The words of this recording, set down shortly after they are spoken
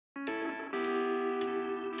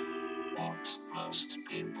What most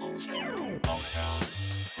people think. Lockdown,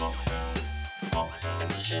 lockdown, lockdown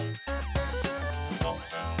edition.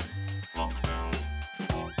 Lockdown,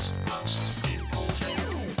 lockdown. What most people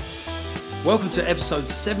think. Welcome to episode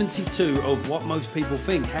 72 of What Most People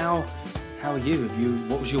Think. How are you?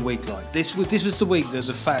 What was your week like? This was the week that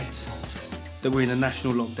the fact that we're in a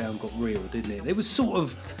national lockdown got real, didn't it? It was sort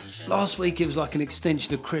of last week. It was like an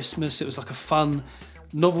extension of Christmas. It was like a fun,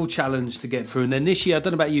 novel challenge to get through. And then this year, I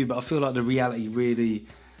don't know about you, but I feel like the reality really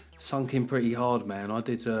sunk in pretty hard, man. I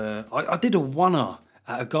did a oneer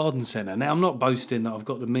at a garden centre. Now, I'm not boasting that I've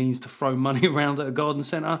got the means to throw money around at a garden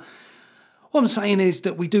centre. What I'm saying is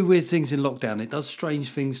that we do weird things in lockdown. It does strange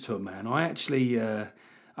things to a man. I actually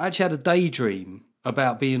had a daydream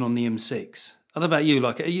about being on the M6. I don't know about you.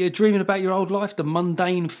 Like, are you dreaming about your old life, the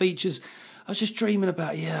mundane features? I was just dreaming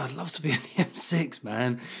about, I'd love to be on the M6,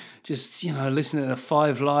 man. Just, listening to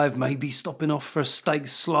 5 Live, maybe stopping off for a steak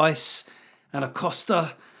slice and a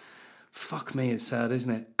Costa. Fuck me, it's sad,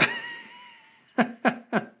 isn't it?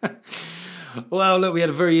 Well, look, we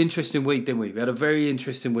had a very interesting week, didn't we? We had a very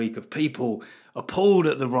interesting week of people appalled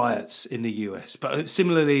at the riots in the US. But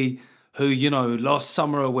similarly, who, last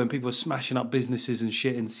summer when people were smashing up businesses and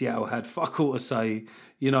shit in Seattle had fuck all to say,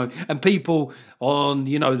 and people on,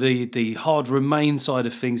 the hard Remain side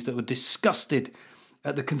of things that were disgusted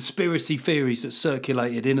at the conspiracy theories that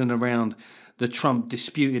circulated in and around the Trump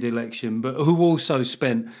disputed election, but who also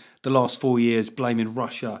spent the last 4 years blaming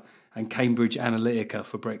Russia and Cambridge Analytica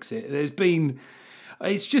for Brexit.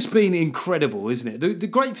 It's just been incredible, isn't it? The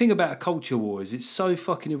great thing about a culture war is it's so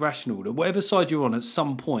fucking irrational that whatever side you're on, at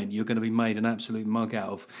some point you're going to be made an absolute mug out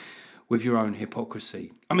of with your own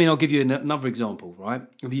hypocrisy. I mean, I'll give you another example, right?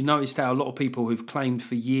 Have you noticed how a lot of people who've claimed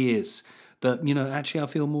for years that, actually I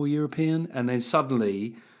feel more European, and then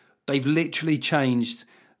suddenly they've literally changed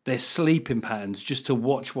their sleeping patterns just to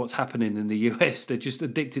watch what's happening in the US. They're just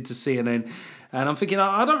addicted to CNN. And I'm thinking,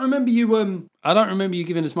 I don't remember you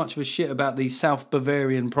giving as much of a shit about these South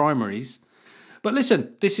Bavarian primaries. But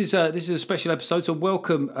listen, this is a special episode, so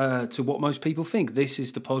welcome to What Most People Think. This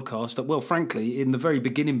is the podcast that, well, frankly, in the very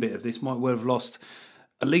beginning bit of this, might well have lost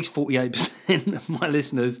at least 48% of my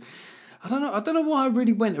listeners. I don't know why I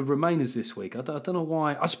really went to Remainers this week. I don't know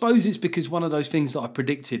why. I suppose it's because one of those things that I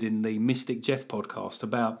predicted in the Mystic Jeff podcast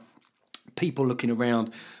about people looking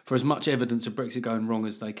around for as much evidence of Brexit going wrong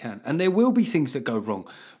as they can. And there will be things that go wrong.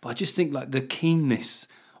 But I just think like the keenness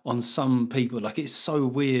on some people, like it's so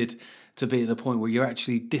weird to be at the point where you're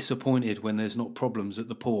actually disappointed when there's not problems at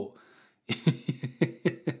the port.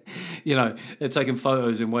 They're taking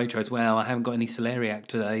photos in Waitrose. Well, I haven't got any celeriac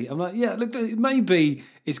today. I'm like, yeah, look, maybe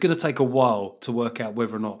it's going to take a while to work out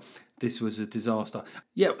whether or not this was a disaster.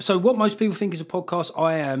 Yeah, so what most people think is a podcast,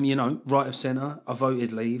 I am, right of centre. I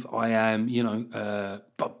voted leave. I am,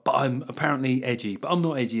 but I'm apparently edgy. But I'm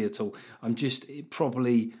not edgy at all. I'm just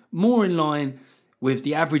probably more in line with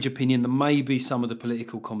the average opinion than maybe some of the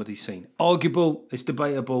political comedy scene. Arguable, it's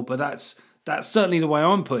debatable, but that's certainly the way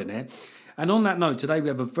I'm putting it. And on that note, today we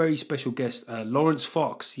have a very special guest, Laurence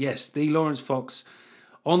Fox. Yes, the Laurence Fox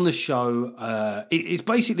on the show. It's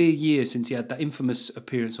basically a year since he had that infamous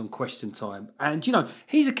appearance on Question Time. And,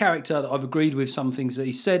 he's a character that I've agreed with some things that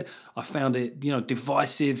he said. I found it,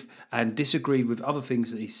 divisive and disagreed with other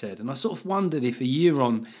things that he said. And I sort of wondered if a year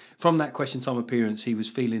on from that Question Time appearance, he was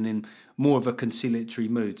feeling in more of a conciliatory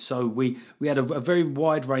mood. So we had a very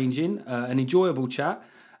wide-ranging and enjoyable chat.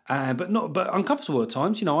 But uncomfortable at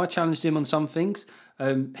times. I challenged him on some things.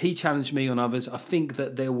 He challenged me on others. I think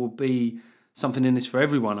that there will be something in this for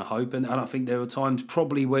everyone, I hope. And I think there are times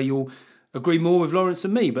probably where you'll agree more with Laurence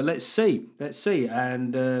than me. But let's see.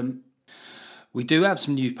 And we do have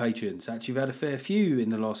some new patrons. Actually, we've had a fair few in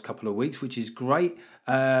the last couple of weeks, which is great.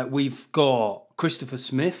 We've got Christopher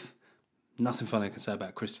Smith. Nothing funny I can say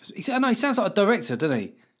about Christopher Smith. He sounds like a director, doesn't he?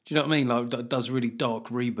 Do you know what I mean? Like, does really dark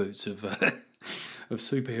reboots of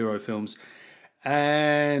superhero films.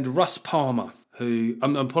 And Russ Palmer, who,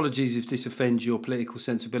 apologies if this offends your political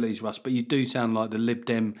sensibilities, Russ, but you do sound like the Lib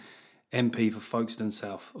Dem MP for Folkestone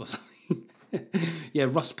South or something. Yeah,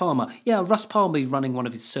 Russ Palmer. Yeah, Russ Palmer running one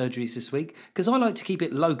of his surgeries this week, because I like to keep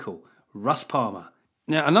it local. Russ Palmer.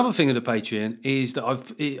 Now, another thing of the Patreon is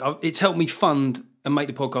that it's helped me fund and make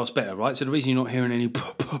the podcast better, right? So the reason you're not hearing any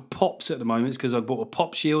pops at the moment is because I bought a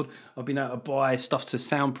pop shield. I've been able to buy stuff to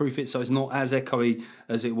soundproof it so it's not as echoey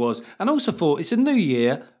as it was. And I also thought, it's a new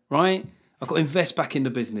year, right? I've got to invest back in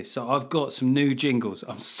the business. So I've got some new jingles.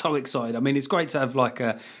 I'm so excited. I mean, it's great to have like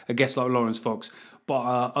a guest like Laurence Fox,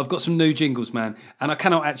 but I've got some new jingles, man. And I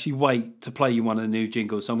cannot actually wait to play you one of the new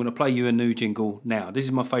jingles. So I'm going to play you a new jingle now. This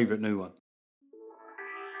is my favourite new one.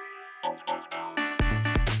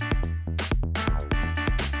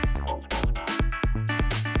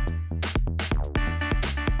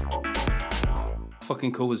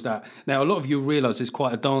 fucking cool was that? Now, a lot of you realise there's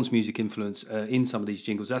quite a dance music influence in some of these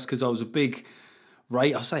jingles. That's because I was a big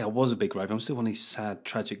rave. I say I was a big rave. I'm still one of these sad,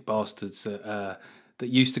 tragic bastards that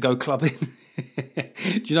used to go clubbing.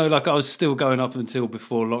 Do you know, like I was still going up until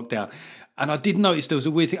before lockdown. And I did notice there was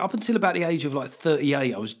a weird thing. Up until about the age of like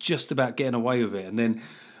 38, I was just about getting away with it. And then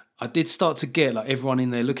I did start to get like everyone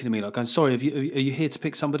in there looking at me like going, sorry, are you here to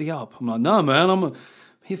pick somebody up? I'm like, no, man, I'm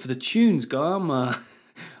here for the tunes, guy.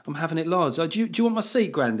 I'm having it large. Like, do you want my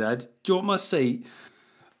seat, Grandad? Do you want my seat?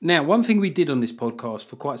 Now, one thing we did on this podcast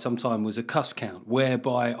for quite some time was a cuss count,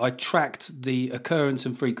 whereby I tracked the occurrence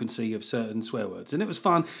and frequency of certain swear words. And it was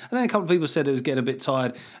fun. And then a couple of people said it was getting a bit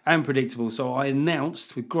tired and predictable. So I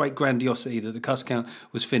announced with great grandiosity that the cuss count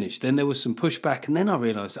was finished. Then there was some pushback. And then I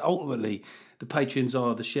realised that ultimately the patrons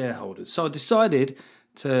are the shareholders. So I decided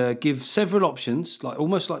to give several options, like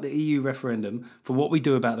almost like the EU referendum, for what we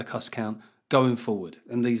do about the cuss count going forward.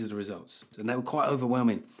 And these are the results. And they were quite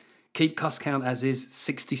overwhelming. Keep cuss count as is,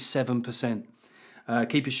 67%.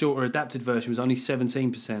 Keep a shorter adapted version was only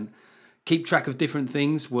 17%. Keep track of different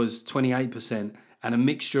things was 28%. And a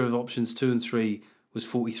mixture of options 2 and 3 was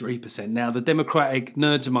 43%. Now, the democratic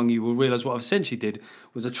nerds among you will realise what I essentially did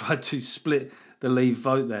was I tried to split the leave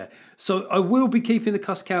vote there. So I will be keeping the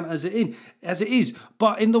cuss count as it is.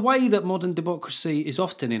 But in the way that modern democracy is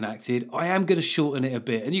often enacted, I am going to shorten it a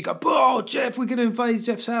bit. And you go, oh, Jeff, we're going to invade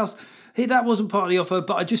Jeff's house. Hey, that wasn't part of the offer,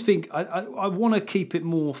 but I just think I want to keep it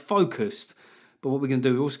more focused. But what we're going to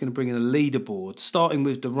do, we're also going to bring in a leaderboard, starting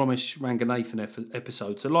with the Ramesh Ranganathan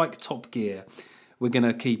episode. So like Top Gear, we're going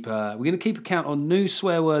to keep a count on new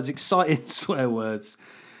swear words, exciting swear words.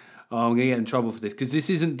 Oh, I'm going to get in trouble for this because this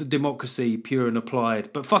isn't democracy pure and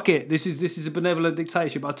applied. But fuck it, this is a benevolent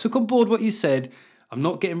dictatorship. I took on board what you said. I'm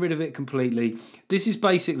not getting rid of it completely. This is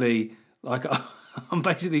basically like I'm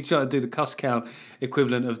basically trying to do the cuss count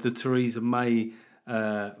equivalent of the Theresa May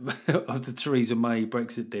Brexit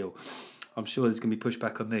deal. I'm sure there's going to be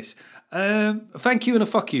pushback on this. Thank you and a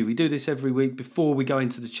fuck you. We do this every week before we go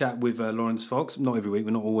into the chat with Lawrence Fox. Not every week,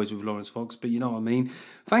 we're not always with Lawrence Fox, but you know what I mean.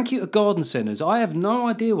 Thank you to garden centres. I have no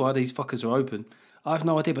idea why these fuckers are open. I have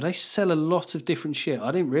no idea, but they sell a lot of different shit.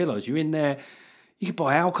 I didn't realise you're in there. You could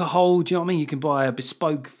buy alcohol, do you know what I mean? You can buy a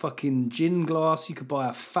bespoke fucking gin glass. You could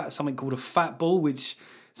buy something called a fat ball, which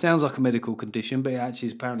sounds like a medical condition, but it actually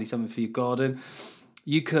is apparently something for your garden.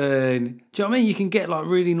 You can, do you know what I mean? You can get like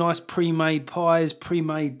really nice pre-made pies,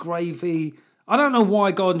 pre-made gravy. I don't know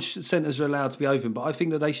why garden centres are allowed to be open, but I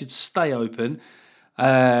think that they should stay open.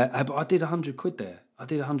 But I did 100 quid there. I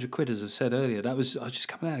did 100 quid, as I said earlier. I was just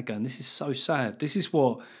coming out going, this is so sad. This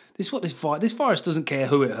virus doesn't care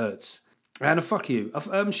who it hurts. And fuck you.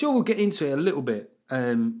 I'm sure we'll get into it a little bit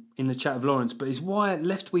in the chat of Lawrence, but it's why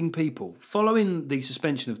left-wing people, following the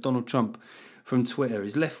suspension of Donald Trump from Twitter,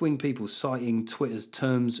 is left-wing people citing Twitter's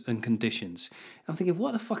terms and conditions. I'm thinking,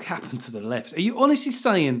 what the fuck happened to the left? Are you honestly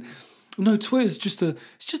saying, no, Twitter's just a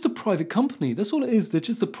private company? That's all it is. They're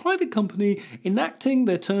just a private company enacting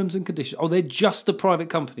their terms and conditions. Oh, they're just a private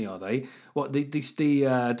company, are they? What, the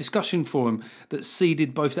discussion forum that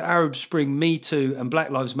seeded both the Arab Spring, Me Too, and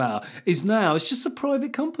Black Lives Matter it's just a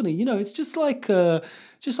private company. You know, it's just like a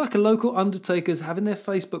local undertakers having their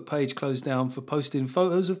Facebook page closed down for posting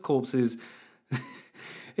photos of corpses.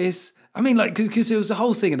 Because it was the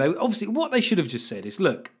whole thing, and obviously what they should have just said is,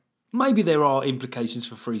 look, maybe there are implications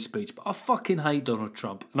for free speech, but I fucking hate Donald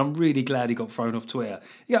Trump, and I'm really glad he got thrown off Twitter.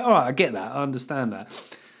 Yeah, all right, I get that, I understand that.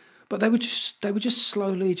 But they were just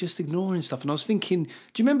slowly just ignoring stuff. And I was thinking, do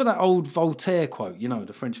you remember that old Voltaire quote? You know,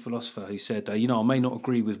 the French philosopher who said, I may not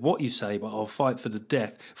agree with what you say, but I'll fight to the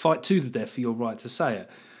death for your right to say it.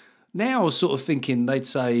 Now I was sort of thinking they'd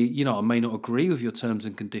say, I may not agree with your terms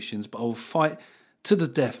and conditions, but I'll fight to the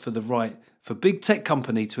death for the right for big tech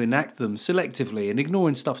company to enact them selectively and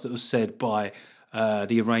ignoring stuff that was said by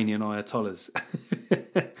the Iranian Ayatollahs.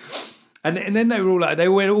 and then they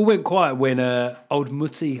were all went quiet when old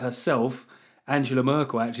Mutti herself, Angela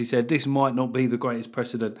Merkel, actually said this might not be the greatest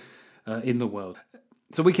precedent in the world.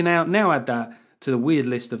 So we can now add that to the weird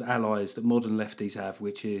list of allies that modern lefties have,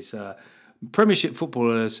 which is Premiership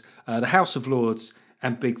footballers, the House of Lords,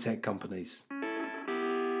 and big tech companies.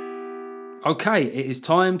 Okay, it is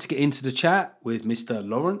time to get into the chat with Mr.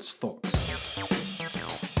 Lawrence Fox.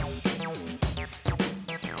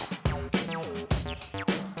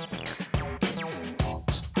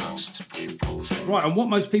 Right, and what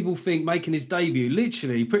most people think making his debut,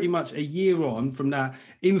 literally pretty much a year on from that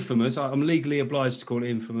infamous, I'm legally obliged to call it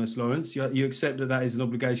infamous, Lawrence. You accept that is an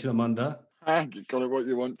obligation I'm under? You call it what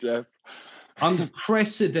you want, Jeff.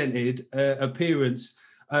 Unprecedented appearance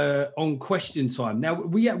on Question Time. Now,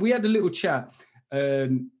 we had a little chat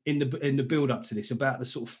in the build up to this about the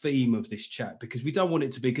sort of theme of this chat, because we don't want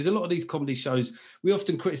it to be, because a lot of these comedy shows, we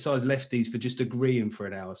often criticize lefties for just agreeing for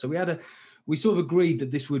an hour. So we sort of agreed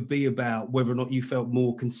that this would be about whether or not you felt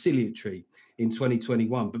more conciliatory in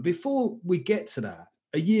 2021. But before we get to that,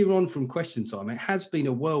 a year on from Question Time, it has been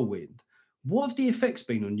a whirlwind. What have the effects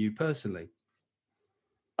been on you personally?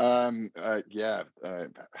 Weird. Yeah.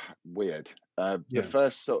 The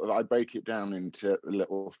first sort of, I break it down into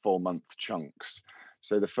little 4-month chunks.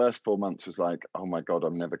 So the first 4 months was like, oh my God,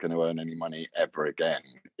 I'm never going to earn any money ever again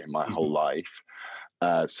in my whole life.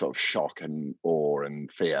 Sort of shock and awe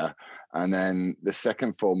and fear. And then the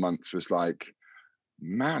second 4 months was like,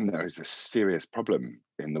 man, there is a serious problem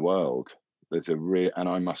in the world. There's and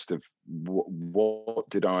I must have, what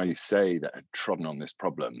did I say that had trodden on this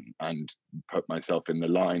problem and put myself in the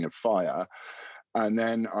line of fire? And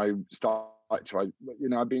then I started to, I've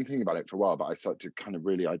been thinking about it for a while, but I started to kind of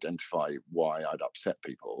really identify why I'd upset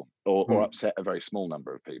people or upset a very small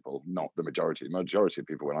number of people, not the majority. The majority of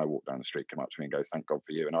people, when I walk down the street, come up to me and go, thank God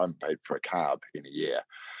for you. And I haven't paid for a cab in a year.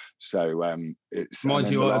 So it's... Mind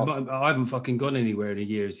you, I haven't fucking gone anywhere in a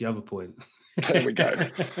year is the other point. There we go.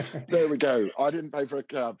 There we go. I didn't pay for a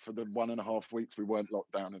cab for the 1.5 weeks we weren't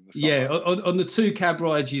locked down in the summer. Yeah, on the 2 cab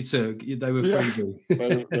rides you took, they were free.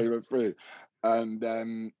 They were free. And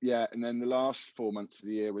and then the last 4 months of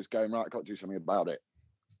the year was going, right, I've got to do something about it.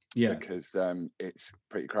 Yeah. Because it's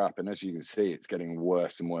pretty crap. And as you can see, it's getting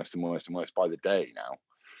worse and worse and worse and worse by the day now.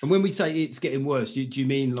 And when we say it's getting worse, do you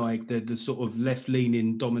mean like the sort of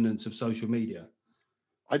left-leaning dominance of social media?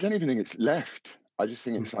 I don't even think it's left. I just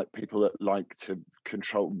think it's like people that like to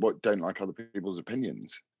control, don't like other people's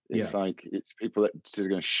opinions. It's like, it's people that are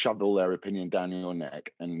going to shovel their opinion down your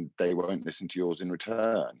neck and they won't listen to yours in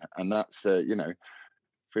return. And that's,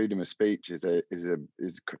 freedom of speech is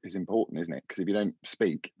important, isn't it? Because if you don't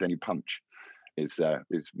speak, then you punch. Is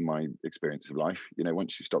my experience of life.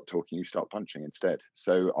 Once you stop talking, you start punching instead.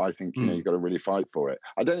 So I think you've got to really fight for it.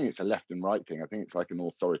 I don't think it's a left and right thing. I think it's like an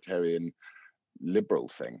authoritarian liberal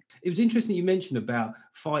thing. It was interesting you mentioned about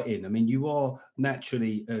fighting. I mean, you are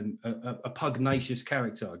naturally a pugnacious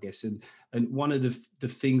character, I guess, and one of the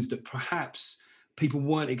things that perhaps people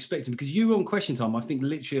weren't expecting, because you were on Question Time, I think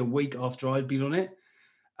literally a week after I'd been on it.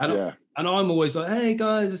 And I'm always like, hey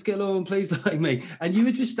guys, let's get along, please like me. And you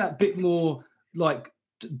were just that bit more like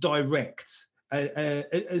direct.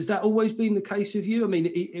 Has that always been the case with you? I mean,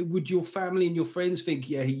 would your family and your friends think,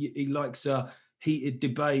 he likes heated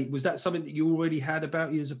debate? Was that something that you already had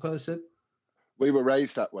about you as a person? We were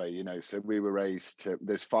raised that way, so we were raised to,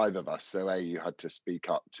 there's 5 of us. So you had to speak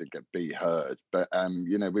up to be heard. But,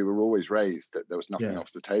 we were always raised that there was nothing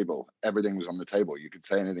off the table. Everything was on the table. You could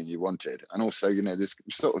say anything you wanted. And also, there's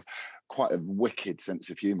sort of quite a wicked sense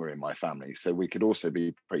of humor in my family. So we could also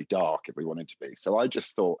be pretty dark if we wanted to be. So I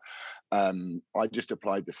just thought, I just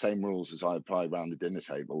applied the same rules as I apply around the dinner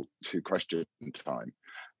table to Question Time.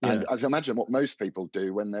 And as I imagine what most people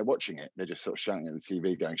do when they're watching it, they're just sort of shouting at the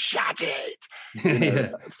TV going, shut it!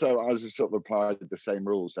 So I was just sort of applied the same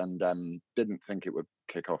rules and didn't think it would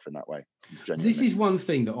kick off in that way. Genuinely. This is one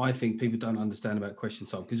thing that I think people don't understand about Question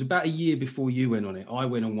Time, because about a year before you went on it, I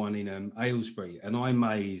went on one in Aylesbury, and I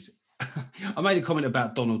made a comment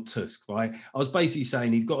about Donald Tusk, right? I was basically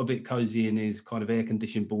saying he's got a bit cozy in his kind of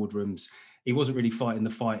air-conditioned boardrooms. He wasn't really fighting the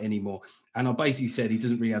fight anymore. And I basically said he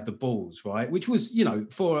doesn't really have the balls, right? Which was,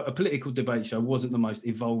 for a political debate show, wasn't the most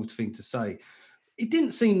evolved thing to say. It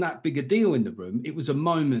didn't seem that big a deal in the room. It was a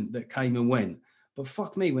moment that came and went. But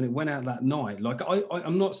fuck me, when it went out that night, like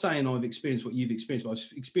I'm not saying I've experienced what you've experienced, but I've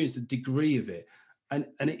experienced a degree of it. And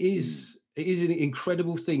it is an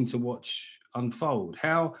incredible thing to watch unfold.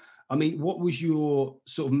 What was your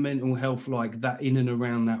sort of mental health like that in and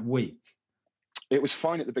around that week? It was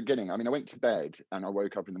fine at the beginning. I went to bed and I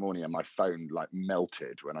woke up in the morning and my phone like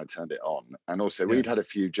melted when I turned it on. And also we'd had a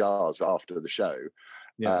few jars after the show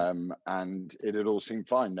and it had all seemed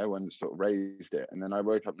fine. No one sort of raised it. And then I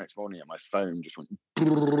woke up next morning and my phone just went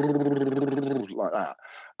like that.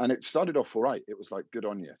 And it started off all right. It was like, good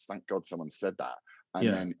on you. Thank God someone said that.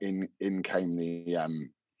 And then in came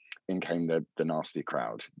the nasty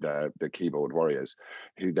crowd, the keyboard warriors,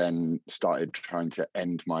 who then started trying to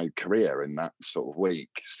end my career in that sort of week.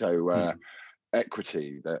 So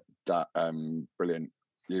Equity, that brilliant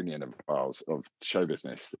union of ours of show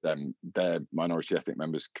business, their minority ethnic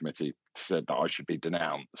members committee said that I should be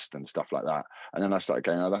denounced and stuff like that. And then I started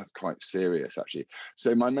going, oh, that's quite serious actually.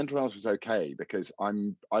 So my mental health was okay because I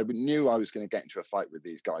knew I was going to get into a fight with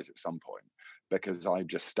these guys at some point. because I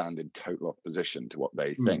just stand in total opposition to what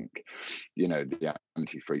they Mm. think, the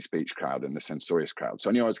anti-free speech crowd and the censorious crowd. So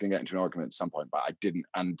I knew I was going to get into an argument at some point, but I didn't.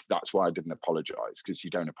 And that's why I didn't apologize, because you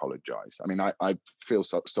don't apologize. I mean, I feel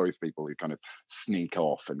sorry for people who kind of sneak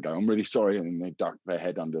off and go, I'm really sorry. And then they duck their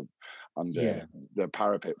head under Yeah. the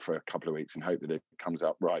parapet for a couple of weeks and hope that it comes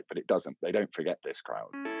out right. But it doesn't. They don't forget this crowd.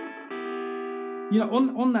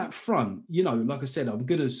 On that front, like I said, I'm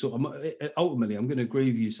going to ultimately, I'm going to agree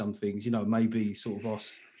with you some things, maybe sort of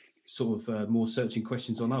ask more searching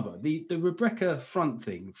questions on other. The Rebecca Front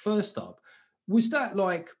thing, first up, was that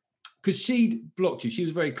like, because she'd blocked you, she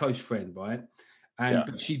was a very close friend, right?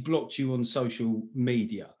 But she blocked you on social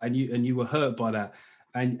media, and you were hurt by that,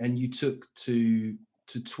 and you took to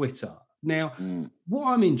Twitter. Now, what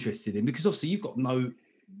I'm interested in, because obviously you've got no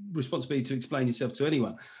responsibility to explain yourself to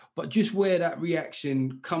anyone, but just where that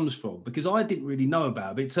reaction comes from, because I didn't really know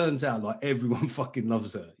about it. But it turns out like everyone fucking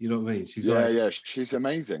loves her. You know what I mean? She's she's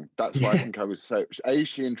amazing. That's why I think I was so.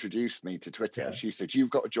 She introduced me to Twitter. Yeah. She said, "You've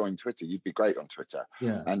got to join Twitter. You'd be great on Twitter."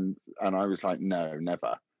 Yeah. And I was like, "No,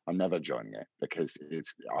 never. I'm never joining it, because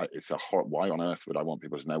it's a horror. Why on earth would I want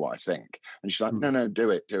people to know what I think?" And she's like, "No, do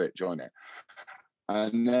it, join it."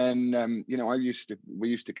 And then we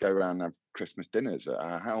used to go around and have Christmas dinners at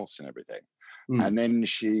her house and everything. And then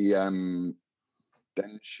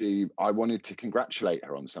I wanted to congratulate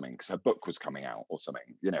her on something, because her book was coming out or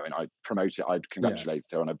something, and I'd congratulated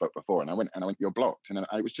her on her book before, and I went, "You're blocked." And then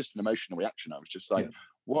it was just an emotional reaction. I was just like,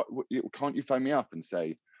 what can't you phone me up and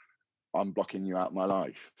say, "I'm blocking you out of my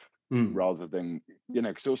life," rather than,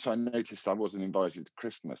 because also I noticed I wasn't invited to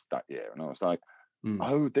Christmas that year, and I was like,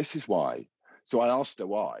 oh, this is why. So I asked her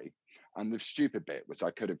why. And the stupid bit was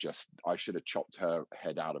I should have chopped her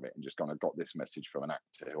head out of it and just gone, I got this message from an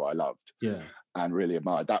actor who I loved and really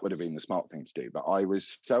admired. That would have been the smart thing to do. But I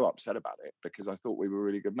was so upset about it, because I thought we were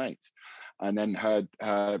really good mates. And then her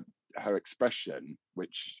expression,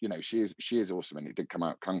 which, she is awesome. And it did come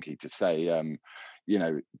out clunky to say,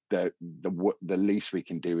 the least we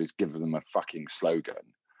can do is give them a fucking slogan.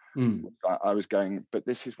 I was going, but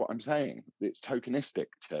this is what I'm saying. It's tokenistic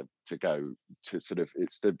to go to sort of,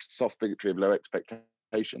 it's the soft bigotry of low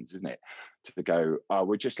expectations, isn't it? To go,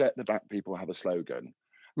 we'll just let the black people have a slogan,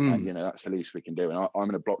 and that's the least we can do. And I'm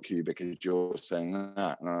going to block you because you're saying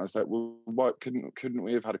that. And I was like, well, why couldn't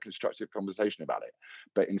we have had a constructive conversation about it?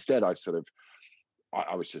 But instead, I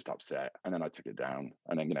was just upset, and then I took it down,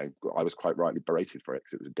 and then I was quite rightly berated for it,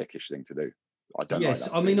 because it was a dickish thing to do. I don't like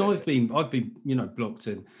that. I mean, I've been blocked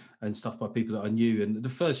and stuff by people that I knew, and the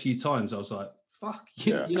first few times I was like, fuck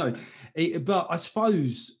you, but I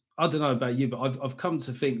suppose, I don't know about you, but I've come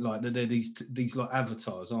to think like that they're these like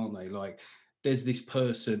avatars, aren't they? Like there's this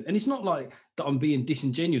person, and it's not like that I'm being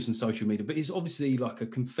disingenuous on social media, but it's obviously like a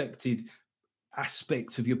confected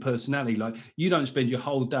aspect of your personality. Like you don't spend your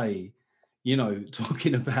whole day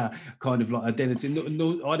talking about kind of like identity.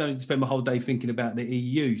 No, I don't spend my whole day thinking about the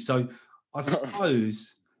EU. So I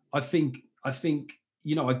suppose I think I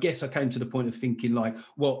guess I came to the point of thinking like,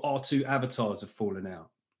 well, our two avatars have fallen out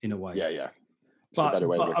in a way. Yeah. But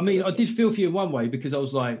I mean, I did feel for you in one way, because I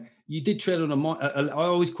was like, you did tread on I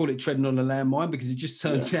always call it treading on a landmine, because it just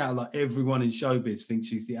turns out like everyone in showbiz thinks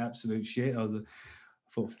she's the absolute shit. I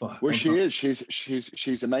thought, fuck. Well, she is.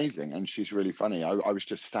 She's amazing, and she's really funny. I was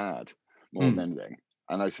just sad more than anything.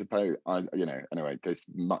 And I suppose anyway, there's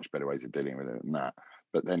much better ways of dealing with it than that.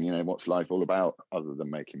 But then, what's life all about other than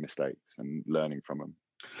making mistakes and learning from them?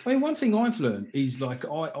 I mean, one thing I've learned is like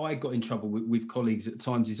I got in trouble with colleagues at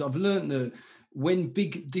times, is I've learned that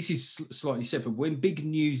this is slightly separate, when big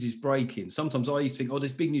news is breaking, sometimes I used to think,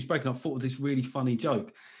 there's big news breaking, I thought of this really funny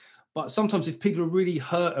joke. But sometimes if people are really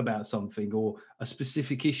hurt about something or a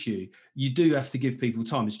specific issue, you do have to give people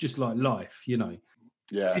time. It's just like life,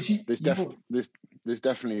 Yeah. There's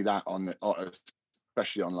definitely that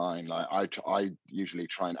especially online. Like I usually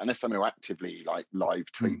try, and unless I'm going to actively like live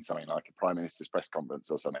tweet something like a prime minister's press conference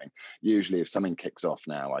or something, usually if something kicks off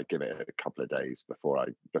now, I give it a couple of days before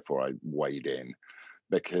I wade in,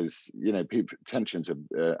 because people tensions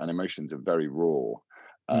and emotions are very raw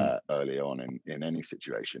early on in any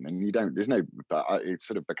situation, and it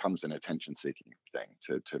sort of becomes an attention-seeking thing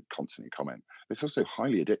to constantly comment. It's also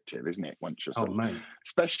highly addictive, isn't it? Once you're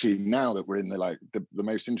especially now that we're in the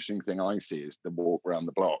most interesting thing I see is the walk around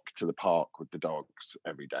the block to the park with the dogs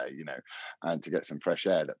every day, and to get some fresh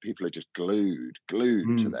air, that people are just glued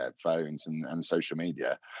to their phones and social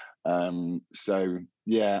media. So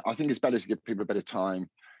yeah, I think it's better to give people a bit of time.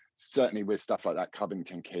 Certainly with stuff like that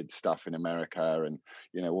Covington Kids stuff in America and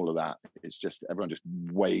all of that, it's just everyone just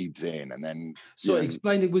wades in. And then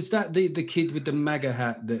explain it, was that the kid with the MAGA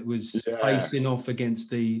hat that was facing off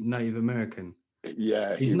against the Native American?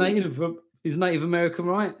 Yeah, Is Native American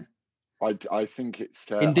right? I think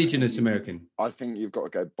it's Indigenous American. I think you've got to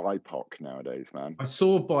go BIPOC nowadays, man. I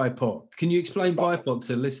saw BIPOC. Can you explain BIPOC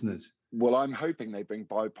to listeners? Well, I'm hoping they bring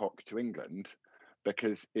BIPOC to England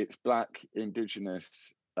because it's Black,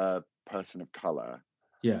 Indigenous, person of colour.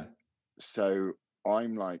 Yeah. So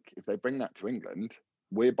I'm like, if they bring that to England,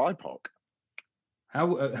 we're BIPOC.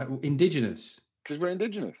 How Indigenous? Because we're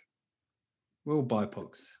Indigenous. We're all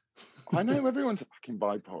BIPOCs. I know everyone's a fucking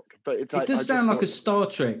BIPOC, but it's It does sound like a Star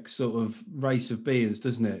Trek sort of race of beings,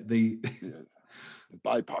 doesn't it? The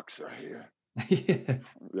BIPOCs are here. Yeah.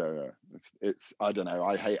 Yeah. It's I don't know.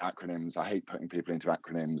 I hate acronyms. I hate putting people into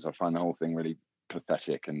acronyms. I find the whole thing really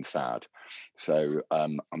pathetic and sad. So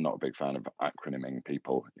I'm not a big fan of acronyming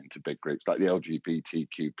people into big groups like the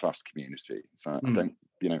LGBTQ plus community. So I don't,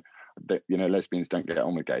 lesbians don't get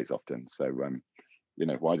on with gays often. So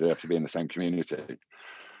why do they have to be in the same community?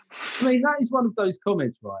 I mean, that is one of those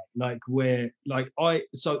comments, right? Like where,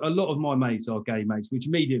 so a lot of my mates are gay mates, which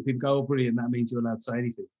immediately people go, "Oh, brilliant! That means you're allowed to say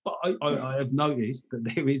anything." But I have noticed that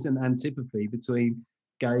there is an antipathy between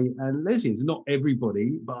gay and lesbians. Not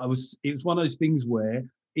everybody, but it was one of those things where,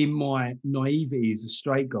 in my naivety as a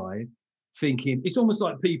straight guy, thinking it's almost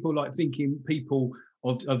like people thinking people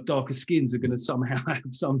of darker skins are going to somehow have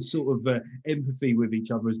some sort of empathy with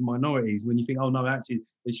each other as minorities. When you think, oh no, actually,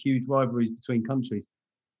 there's huge rivalries between countries.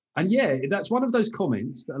 And yeah, that's one of those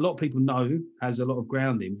comments that a lot of people know has a lot of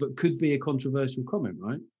grounding, but could be a controversial comment,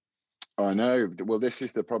 right? I know. Well, this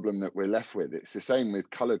is the problem that we're left with. It's the same with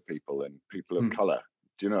coloured people and people of colour.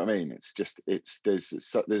 Do you know what I mean? It's just there's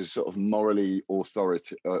a sort of moral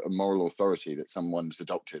authority that someone's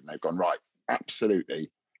adopted, and they've gone, right,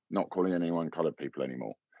 absolutely not calling anyone coloured people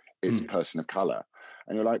anymore. It's a person of colour,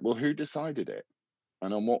 and you're like, well, who decided it,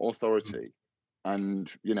 and on what authority?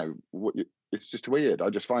 And it's just weird. I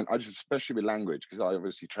just especially with language, because I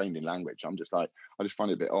obviously trained in language. I'm just like, I just find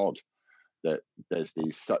it a bit odd that there's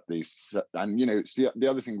these, and it's the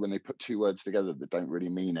other thing when they put two words together that don't really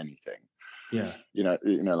mean anything. Yeah.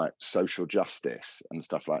 Like social justice and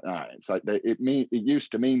stuff like that. It's like it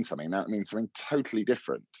used to mean something. Now it means something totally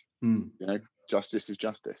different. Justice is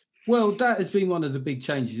justice. Well, that has been one of the big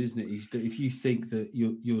changes, isn't it? Is that if you think that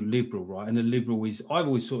you're liberal, right, and a liberal is, I've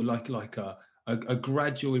always sort of like a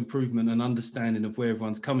gradual improvement and understanding of where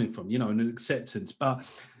everyone's coming from, and an acceptance. But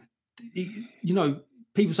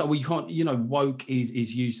people say, well, you can't, woke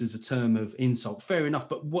is used as a term of insult. Fair enough,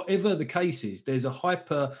 but whatever the case is, there's a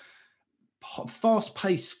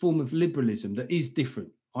fast-paced form of liberalism that is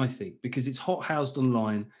different, I think, because it's hot-housed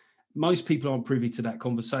online. Most people aren't privy to that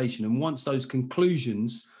conversation, and once those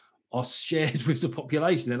conclusions are shared with the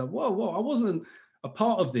population, they're like, whoa, I wasn't a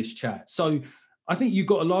part of this chat. So I think you've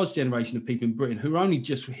got a large generation of people in Britain who are only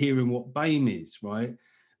just hearing what BAME is, right?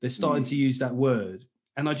 They're starting to use that word.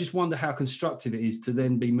 And I just wonder how constructive it is to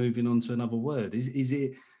then be moving on to another word. Is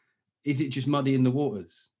it just muddying the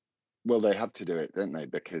waters? Well, they have to do it, don't they?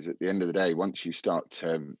 Because at the end of the day, once you start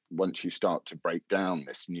to break down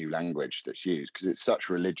this new language that's used, because it's such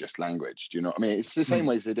religious language, do you know what I mean? It's the same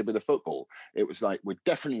way as they did with the football. It was like, we're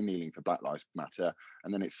definitely kneeling for Black Lives Matter,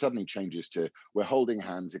 and then it suddenly changes to, we're holding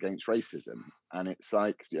hands against racism. And it's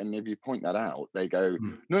like, and if you point that out, they go,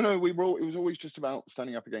 no, it was always just about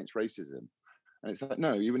standing up against racism. And it's like,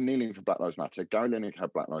 no, you were kneeling for Black Lives Matter. Gary Lineker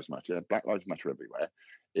had Black Lives Matter. Black Lives Matter everywhere.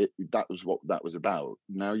 That was what that was about.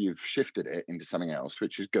 Now you've shifted it into something else,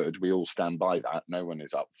 which is good. We all stand by that. No one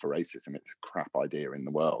is up for racism. It's a crap idea in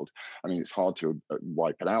the world. I mean, it's hard to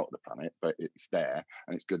wipe it out of the planet, but it's there,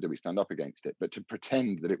 and it's good that we stand up against it. But to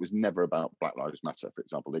pretend that it was never about Black Lives Matter, for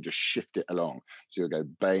example, they just shift it along. So you'll go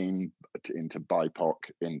BAME into BIPOC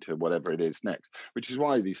into whatever it is next, which is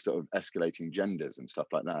why these sort of escalating genders and stuff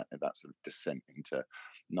like that, and that sort of descent into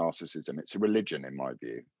narcissism, it's a religion in my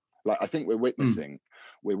view. Like, I think we're witnessing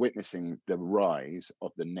the rise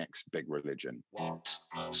of the next big religion. What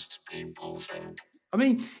most people think. I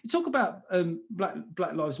mean, you talk about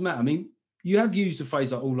Black Lives Matter. I mean, you have used the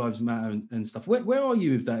phrase like all lives matter and stuff. Where are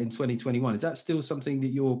you with that in 2021? Is that still something that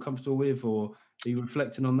you're comfortable with, or are you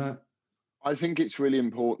reflecting on that? I think it's really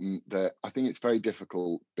important that I think it's very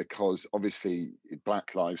difficult because obviously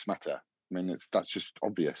Black Lives Matter. I mean, that's just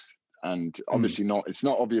obvious. And obviously it's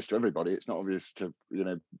not obvious to everybody. It's not obvious to,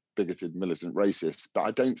 bigoted, militant racists, but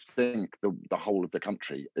I don't think the whole of the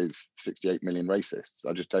country is 68 million racists.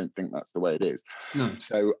 I just don't think that's the way it is. No.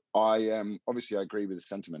 So I obviously I agree with the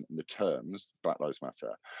sentiment and the terms, Black Lives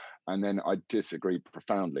Matter, and then I disagree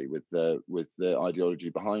profoundly with the ideology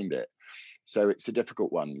behind it. So it's a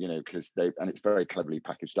difficult one, because it's very cleverly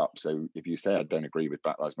packaged up. So if you say I don't agree with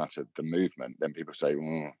Black Lives Matter, the movement, then people say,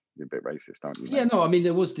 you're a bit racist, aren't you? Yeah, no, I mean,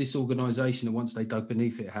 there was this organisation that once they dug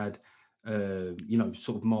beneath it had,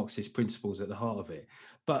 sort of Marxist principles at the heart of it.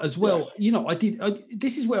 But as well,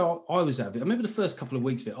 this is where I was at it. I remember the first couple of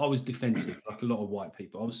weeks of it, I was defensive, like a lot of white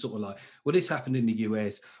people. I was sort of like, well, this happened in the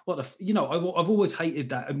US. I've always hated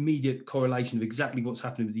that immediate correlation of exactly what's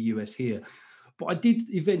happening with the US here. But I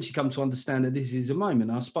did eventually come to understand that this is a moment.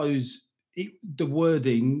 I suppose the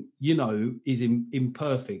wording, is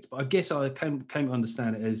imperfect. But I guess I came to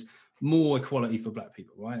understand it as more equality for black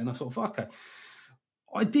people, right? And I thought, okay.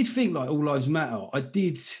 I did think like all lives matter. I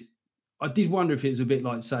did wonder if it was a bit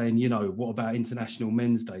like saying, what about International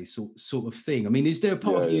Men's Day sort of thing? I mean, is there a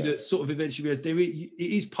part of you that sort of eventually realized it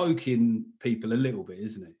is poking people a little bit,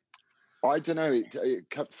 isn't it? I don't know.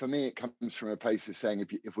 For me, it comes from a place of saying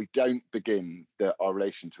if we don't begin our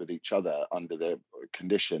relations with each other under the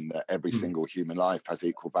condition that every single human life has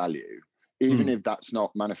equal value, even if that's not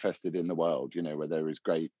manifested in the world, where there is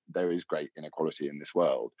great inequality in this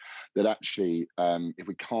world, that actually, if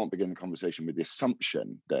we can't begin the conversation with the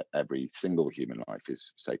assumption that every single human life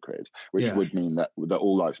is sacred, which would mean that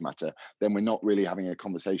all lives matter, then we're not really having a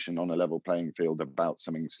conversation on a level playing field about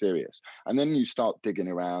something serious. And then you start digging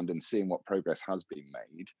around and seeing what progress has been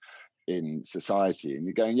made in society, and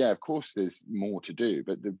you're going, yeah, of course there's more to do,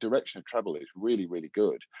 but the direction of travel is really, really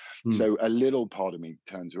good. So a little part of me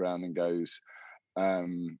turns around and goes,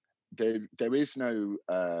 there is no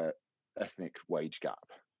ethnic wage gap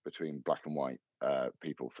between black and white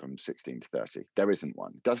people from 16 to 30. There isn't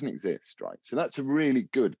one. It doesn't exist, right? So that's a really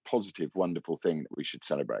good, positive, wonderful thing that we should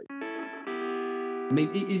celebrate. I mean,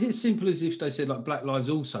 is it as simple as if they said like Black Lives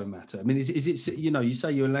also matter? I mean, is it you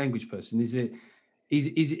say you're a language person, is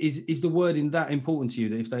the wording that important to you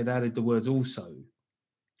that if they'd added the words also,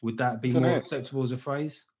 would that be more acceptable as a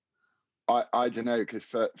phrase? I don't know, because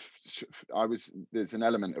there's an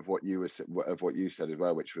element of what you said as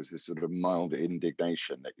well, which was this sort of mild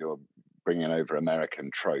indignation that you're bringing over American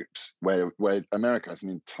tropes, where America has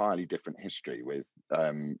an entirely different history with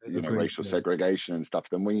racial segregation and stuff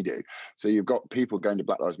than we do. So you've got people going to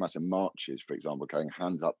Black Lives Matter marches, for example, going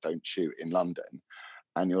hands up, don't shoot in London,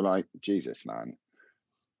 and you're like, Jesus, man.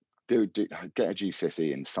 Do get a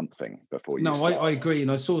GCSE in something before you. No, I agree, and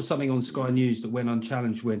I saw something on Sky News that went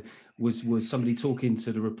unchallenged when was somebody talking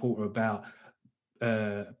to the reporter about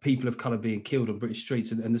people of colour being killed on British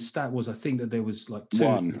streets, and the stat was, I think that there was like two,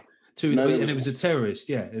 and it was a terrorist.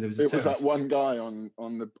 Yeah, it was that one guy on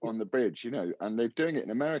the bridge, and they're doing it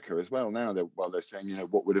in America as well now. They're saying,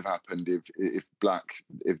 what would have happened if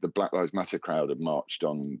the Black Lives Matter crowd had marched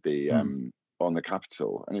on the on the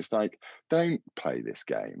Capitol, and it's like, don't play this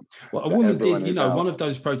game. Well, a woman did, one of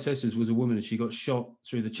those protesters was a woman, and she got shot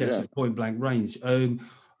through the chest at point blank range.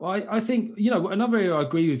 I think, another area I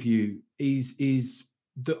agree with you is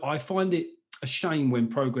that I find it a shame when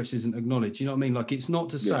progress isn't acknowledged. You know what I mean? Like, it's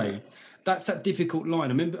not to say that's that difficult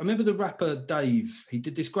line. I remember the rapper Dave, he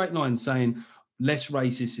did this great line saying, less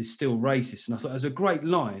racist is still racist. And I thought it was a great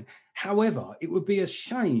line. However, it would be a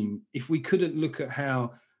shame if we couldn't look at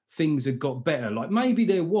how things had got better. Like maybe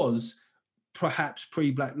there was perhaps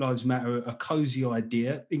pre-Black Lives Matter a cozy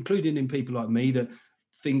idea, including in people like me, that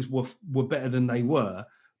things were better than they were.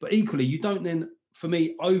 But equally, you don't then, for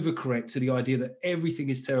me, overcorrect to the idea that everything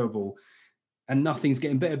is terrible and nothing's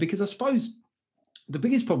getting better. Because I suppose the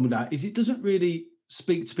biggest problem with that is it doesn't really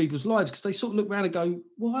speak to people's lives, because they sort of look around and go,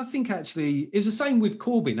 well, I think actually, it's the same with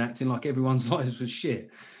Corbyn acting like everyone's lives was shit.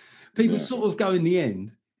 People sort of go in the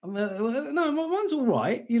end, no, mine's all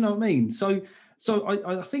right. You know what I mean? So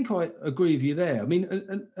I think I agree with you there. I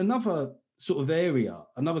mean, another sort of area,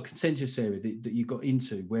 another contentious area that you got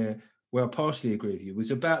into where I partially agree with you was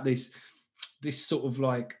about this sort of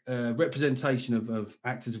like representation of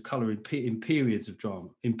actors of colour in periods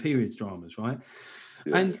dramas, right?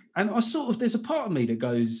 Yeah. And I sort of, there's a part of me that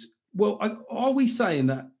goes, well, are we saying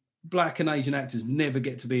that Black and Asian actors never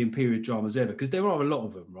get to be in period dramas ever? Because there are a lot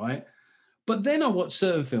of them, right? But then I watch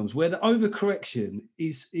certain films where the overcorrection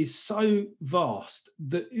is so vast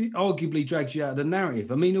that it arguably drags you out of the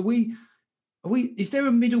narrative. I mean, are we? Is there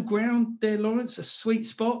a middle ground there, Lawrence? A sweet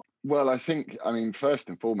spot? Well, I mean, first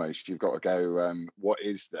and foremost, you've got to go, what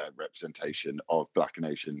is the representation of Black and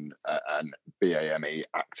Asian and BAME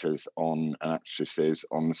actors and actresses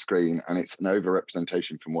on the screen? And it's an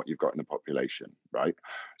overrepresentation from what you've got in the population, right?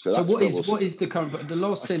 So that's what is the current, the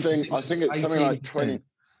last sentence? I think it's something like 20. 18%.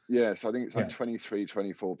 Yes, I think it's like Yeah. 23,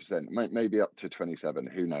 24%, maybe up to 27,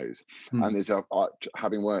 who knows? Hmm. And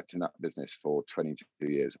having worked in that business for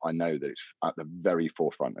 22 years, I know that it's at the very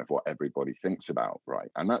forefront of what everybody thinks about,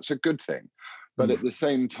 right? And that's a good thing. But at the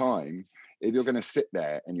same time, if you're going to sit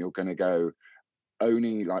there and you're going to go,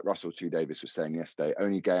 only, like Russell T Davies was saying yesterday,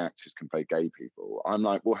 only gay actors can play gay people. I'm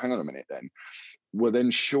like, well, hang on a minute then. Well,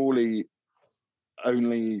 then surely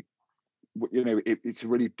only, you know, it's a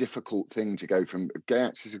really difficult thing to go from gay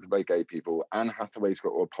actors who can play gay people. Anne Hathaway's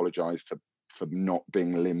got to apologise for not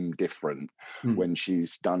being limb different when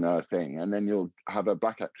she's done her thing, and then you'll have a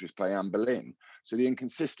black actress play Anne Boleyn. So the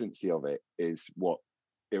inconsistency of it is what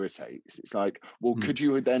irritates. It's like, well, could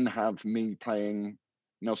you then have me playing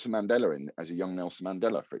Nelson Mandela as a young Nelson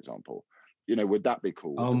Mandela, for example? You know, would that be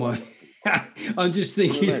cool? Oh my! I'm just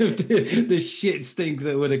thinking of the shit stink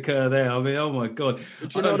that would occur there. I mean, oh my god! Do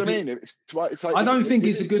you know what I mean? It's like, I don't think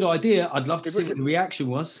it's a good idea. I'd love to see what the reaction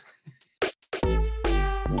was.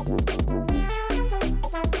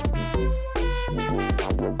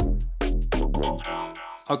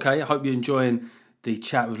 Okay, I hope you're enjoying the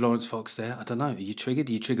chat with Lawrence Fox there. I don't know. Are you triggered?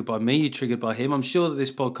 Are you triggered by me? Are you triggered by him? I'm sure that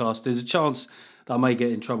this podcast, there's a chance that I may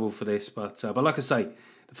get in trouble for this, but like I say,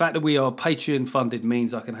 the fact that we are Patreon funded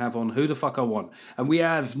means I can have on who the fuck I want. And we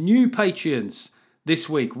have new Patreons this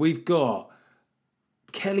week. We've got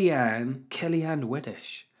Kellyanne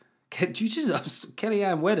Weddish.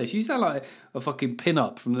 Kellyanne Weddish. You sound like a fucking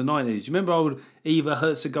pin-up from the 90s. You remember old Eva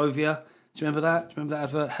Herzegovia? Do you remember that? Do you remember that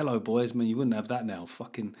advert? Hello, boys. I mean, you wouldn't have that now.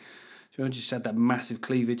 Fucking... Do you remember just had that massive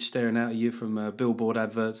cleavage staring out at you from billboard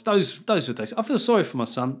adverts? Those were days. I feel sorry for my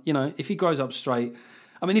son. You know, if he grows up straight...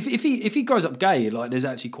 I mean, if he grows up gay, like there's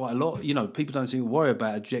actually quite a lot, you know, people don't seem to worry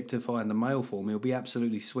about objectifying the male form. He'll be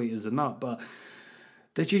absolutely sweet as a nut, but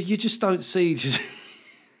you just don't see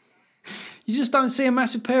you just don't see a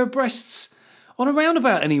massive pair of breasts on a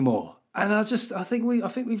roundabout anymore. And I think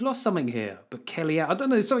we've lost something here. But Kellyanne, I don't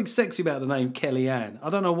know, there's something sexy about the name Kellyanne.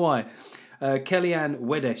 I don't know why. Kellyanne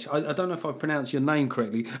Weddish. I don't know if I pronounced your name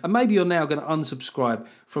correctly. And maybe you're now going to unsubscribe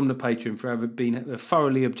from the Patreon for having been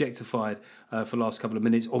thoroughly objectified for the last couple of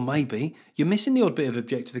minutes. Or maybe you're missing the odd bit of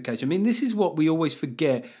objectification. I mean, this is what we always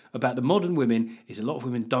forget about the modern women, is a lot of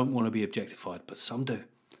women don't want to be objectified, but some do.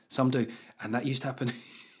 Some do. And that used to happen.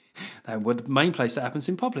 The main place that happens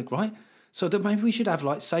in public, right? So that maybe we should have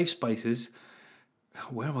like safe spaces.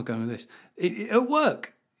 Where am I going with this? At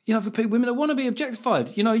work. You know, for people, women that want to be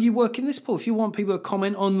objectified, you know, you work in this pool. If you want people to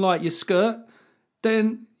comment on like your skirt,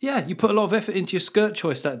 then yeah, you put a lot of effort into your skirt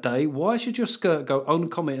choice that day. Why should your skirt go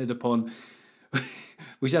uncommented upon?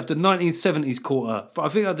 We should have the 1970s quarter. I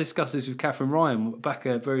think I discussed this with Catherine Ryan back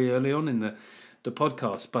very early on in the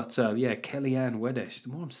podcast. But yeah, Kellyanne Weddish. The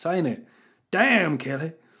more I'm saying it, damn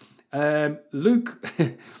Kelly. Luke,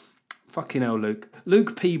 fucking hell,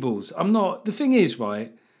 Luke Peebles. The thing is,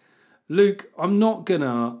 right, Luke, I'm not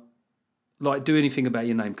gonna like do anything about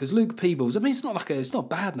your name because Luke Peebles. I mean, it's not a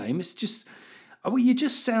bad name. It's just, well, you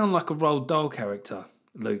just sound like a Roald Dahl character.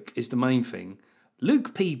 Luke is the main thing.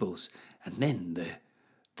 Luke Peebles, and then the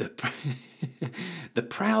the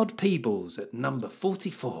Proud Peebles at number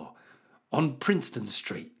 44 on Princeton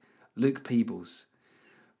Street. Luke Peebles.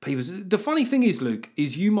 The funny thing is, Luke,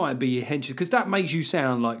 is you might be a henchman because that makes you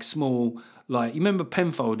sound like small. Like, you remember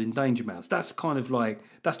Penfold in Danger Mouse? That's kind of like,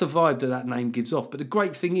 that's the vibe that name gives off. But the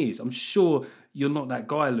great thing is, I'm sure you're not that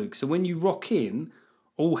guy, Luke. So when you rock in,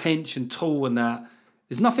 all hench and tall and that,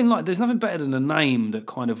 there's nothing better than a name that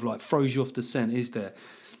kind of like throws you off the scent, is there?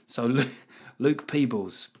 So Luke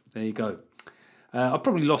Peebles, there you go. I've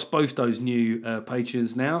probably lost both those new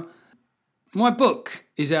patrons now. My book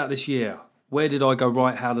is out this year. Where Did I Go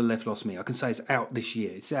Right? How the Left Lost Me. I can say it's out this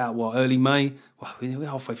year. It's out, early May? Well, we're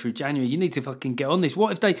halfway through January. You need to fucking get on this.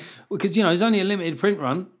 What if they... Because, you know, it's only a limited print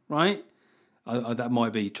run, right? That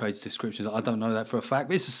might be trades descriptions. I don't know that for a fact.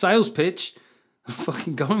 But it's a sales pitch. I'm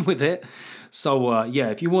fucking going with it. So, yeah,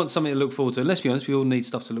 if you want something to look forward to, and let's be honest, we all need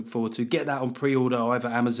stuff to look forward to. Get that on pre-order, either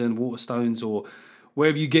Amazon, Waterstones, or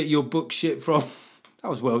wherever you get your book shit from. That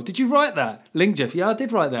was well. Did you write that? Link, Jeff. Yeah, I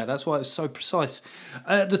did write that. That's why it's so precise.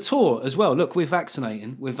 The tour as well. Look, we're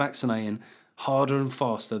vaccinating. harder and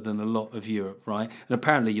faster than a lot of Europe, right? And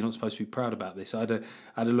apparently you're not supposed to be proud about this. I had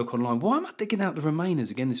a look online. Why am I digging out the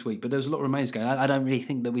Remainers again this week? But there's a lot of Remainers going, I don't really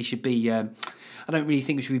think that we should be... I don't really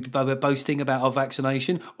think we should be boasting about our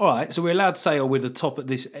vaccination. All right, so we're allowed to say, oh, we're the top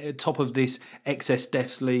of this excess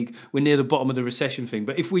deaths league. We're near the bottom of the recession thing.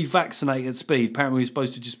 But if we vaccinate at speed, apparently we're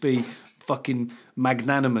supposed to just be fucking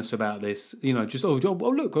magnanimous about this. You know, just, look, I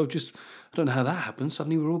don't know how that happened.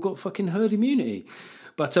 Suddenly we've all got fucking herd immunity.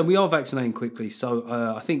 But we are vaccinating quickly, so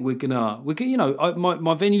I think we're gonna. You know,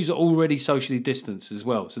 my venues are already socially distanced as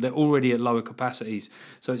well, so they're already at lower capacities.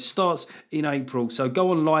 So it starts in April. So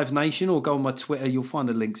go on Live Nation or go on my Twitter. You'll find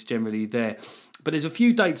the links generally there. But there's a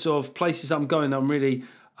few dates of places I'm going that I'm really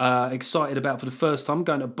excited about for the first time. I'm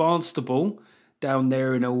going to Barnstaple down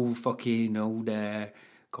there in old there.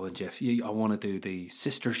 Go on, Jeff. I want to do the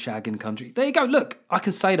sister shagging country. There you go. Look, I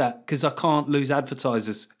can say that because I can't lose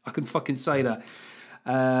advertisers. I can fucking say that.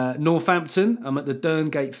 Northampton, I'm at the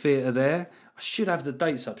Derngate Theatre there. I should have the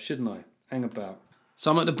dates up, shouldn't I? Hang about. So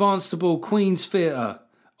I'm at the Barnstaple Queen's Theatre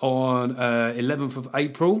on 11th of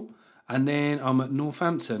April. And then I'm at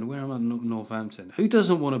Northampton. Where am I at Northampton? Who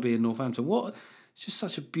doesn't want to be in Northampton? What? It's just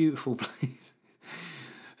such a beautiful place.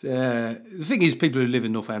 The thing is, people who live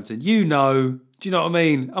in Northampton, you know, do you know what I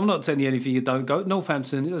mean? I'm not telling you anything you don't go.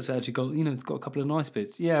 Northampton, it's actually got, you know, it's got a couple of nice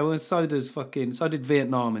bits. Yeah, well, so did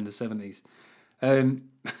Vietnam in the 70s.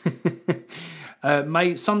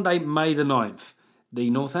 Sunday, May the 9th, the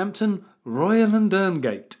Northampton Royal and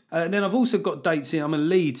Derngate. And then I've also got dates in. I'm in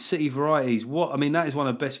Leeds City Varieties. That is one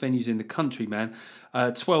of the best venues in the country, man.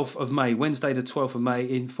 12th of May, Wednesday the 12th of May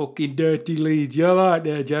in fucking dirty Leeds. You're right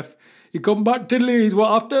there, Jeff. You come back to Leeds,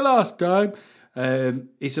 what after last time?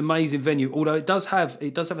 It's an amazing venue, although it does have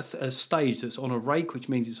a stage that's on a rake, which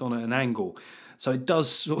means it's on an angle. So it does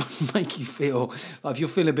sort of make you feel like, if you're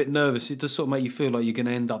feeling a bit nervous, it does sort of make you feel like you're going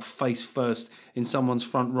to end up face first in someone's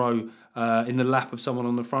front row, in the lap of someone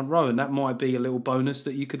on the front row. And that might be a little bonus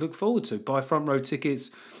that you could look forward to. Buy front row tickets.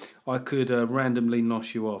 I could randomly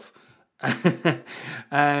nosh you off.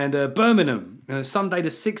 And Birmingham, Sunday the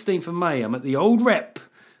 16th of May, I'm at the Old Rep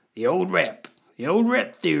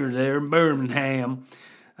Theatre there in Birmingham.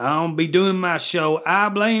 I'll be doing my show. I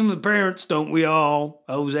blame the parents, don't we all?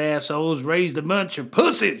 Those assholes raised a bunch of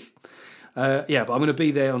pussies. But I'm going to be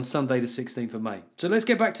there on Sunday the 16th of May. So let's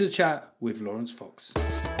get back to the chat with Lawrence Fox.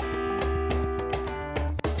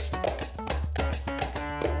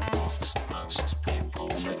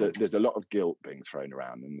 There's a lot of guilt being thrown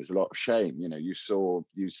around, and there's a lot of shame. You know, you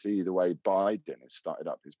see the way Biden has started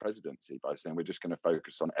up his presidency by saying we're just going to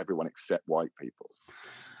focus on everyone except white people.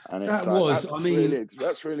 And it's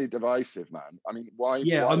that's really divisive, man. I mean, why?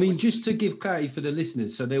 Yeah, why just to give clarity for the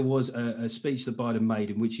listeners, so there was a speech that Biden made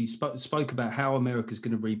in which he spoke about how America's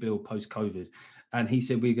going to rebuild post-COVID. And he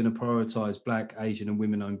said, we're going to prioritise Black, Asian and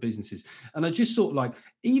women-owned businesses. And I just thought, like,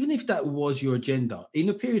 even if that was your agenda, in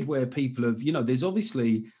a period where people have, you know, there's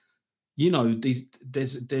obviously, you know,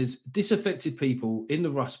 there's disaffected people in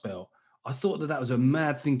the Rust Belt. I thought that was a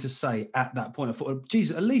mad thing to say at that point. I thought,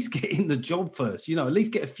 Jesus, at least get in the job first, you know, at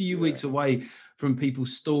least get a few weeks away from people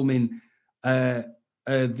storming the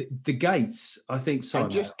gates. I think so.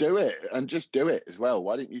 And just do it as well.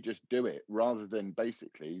 Why don't you just do it rather than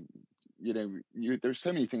basically, you know, there's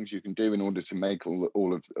so many things you can do in order to make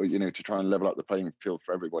all of, you know, to try and level up the playing field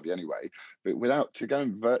for everybody anyway. But to go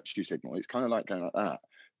and virtue signal, it's kind of like going like that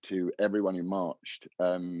to everyone who marched,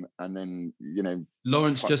 and then, you know,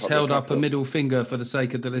 Lawrence just held up a middle finger for the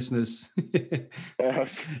sake of the listeners.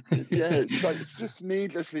 It's just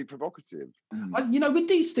needlessly provocative. You know, with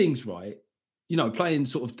these things, right, you know, playing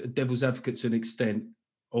sort of devil's advocate to an extent,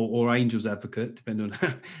 or angel's advocate, depending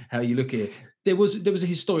on how you look at it, there was a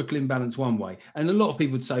historical imbalance one way, and a lot of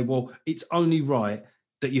people would say, well, it's only right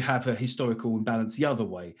that you have a historical imbalance the other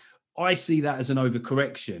way. I see that as an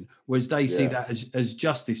overcorrection, whereas they see that as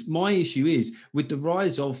justice. My issue is with the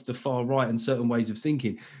rise of the far right and certain ways of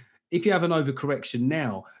thinking, if you have an overcorrection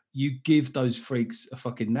now, you give those freaks a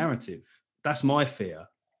fucking narrative. That's my fear.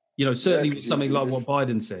 You know, certainly something like what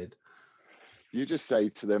Biden said. You just say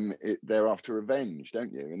to them, they're after revenge,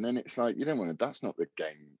 don't you? And then it's like, you don't want to, that's not the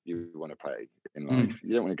game you want to play in life.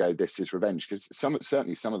 You don't want to go, this is revenge. Because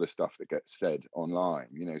certainly some of the stuff that gets said online,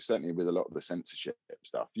 you know, certainly with a lot of the censorship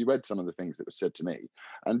stuff, you read some of the things that were said to me.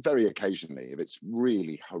 And very occasionally, if it's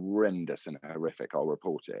really horrendous and horrific, I'll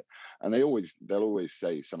report it. And they'll always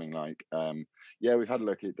say something like, yeah, we've had a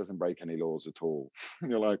look, it doesn't break any laws at all. And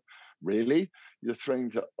you're like, really? You're throwing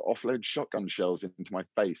to offload shotgun shells into my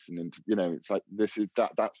face and into, it's like,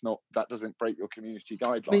 that doesn't break your community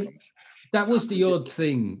guidelines. That was the odd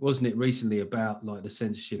thing, wasn't it, recently about like the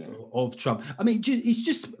censorship of Trump? I mean, it's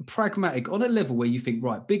just pragmatic on a level where you think,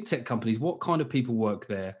 right, big tech companies, what kind of people work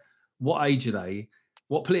there? What age are they?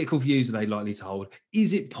 What political views are they likely to hold?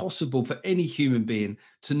 Is it possible for any human being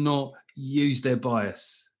to not use their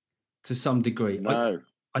bias to some degree? No.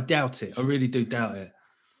 I doubt it. I really do doubt it.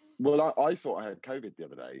 Well, I thought I had COVID the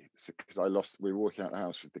other day because we were walking out the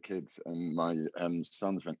house with the kids, and my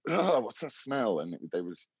sons went, "Oh, what's that smell?" And they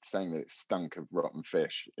were saying that it stunk of rotten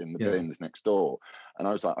fish in the bins next door. And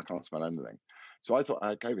I was like, I can't smell anything. So I thought I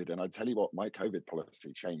had COVID, and I tell you what, my COVID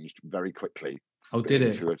policy changed very quickly. Oh, did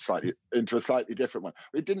it? Into a slightly different one.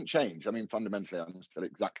 It didn't change. I mean, fundamentally, I'm still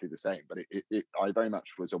exactly the same, but I very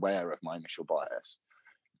much was aware of my initial bias,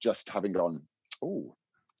 just having gone, oh,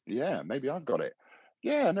 yeah, maybe I've got it.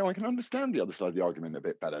 Yeah, no, I can understand the other side of the argument a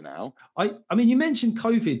bit better now. I mean, you mentioned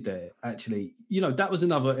COVID there, actually. That was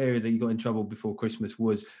another area that you got in trouble before Christmas,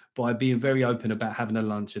 was by being very open about having a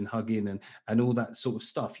lunch and hugging and all that sort of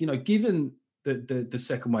stuff. Given the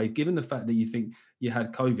second wave, given the fact that you think you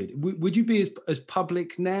had COVID, would you be as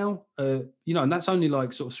public now? And that's only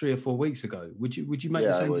like sort of 3 or 4 weeks ago. Would you make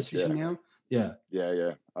the same decision now? Yeah.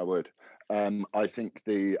 Yeah, I would. I think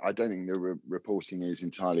I don't think the reporting is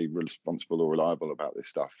entirely responsible or reliable about this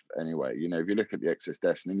stuff anyway. If you look at the excess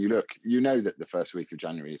deaths and then you know that the first week of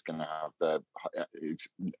January is going to have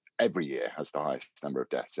every year has the highest number of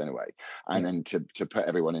deaths anyway. And then to put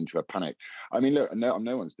everyone into a panic. I mean, look,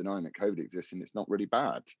 no one's denying that COVID exists and it's not really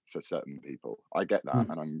bad for certain people. I get that.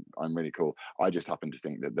 And I'm really cool. I just happen to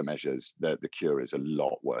think that the cure is a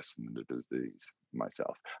lot worse than the disease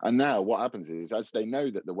myself. And now what happens is, as they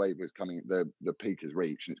know that the wave is coming, the peak is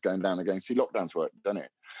reached and it's going down again. See, lockdowns work, don't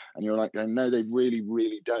it? And you're like, no, they really,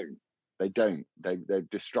 really don't. They don't. They're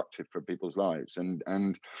destructive for people's lives, and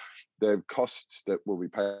the costs that we'll be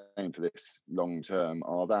paying for this long term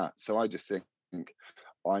are that. So I just think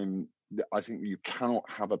I think you cannot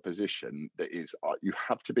have a position that is, you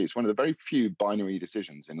have to be, it's one of the very few binary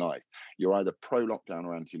decisions in life. You're either pro lockdown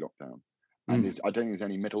or anti lockdown. And I don't think there's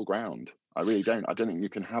any middle ground. I really don't. I don't think you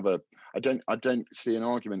can have I don't see an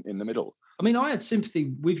argument in the middle. I mean, I had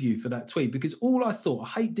sympathy with you for that tweet because all I thought, I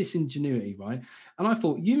hate disingenuity, right? And I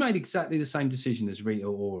thought you made exactly the same decision as Rita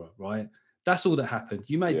Ora, right? That's all that happened.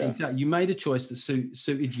 You made you made a choice that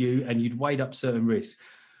suited you, and you'd weighed up certain risks.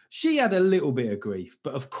 She had a little bit of grief,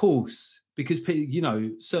 but of course, because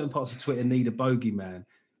certain parts of Twitter need a bogeyman,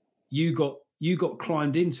 you got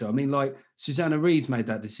climbed into. I mean, like Susanna Reid's made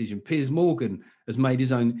that decision. Piers Morgan has made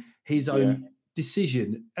his own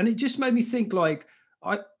decision, and it just made me think. Like,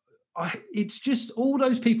 it's just all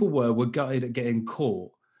those people were gutted at getting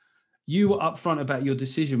caught. You were upfront about your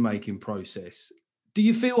decision making process. Do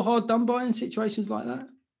you feel hard done by in situations like that?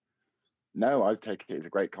 No, I take it as a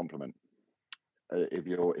great compliment. If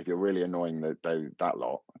you're really annoying that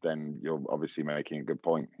lot, then you're obviously making a good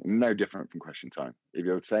point. No different from Question Time.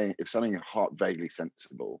 If something vaguely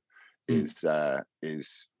sensible is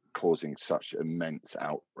causing such immense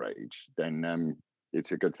outrage, then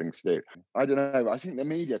it's a good thing to do. I don't know. I think the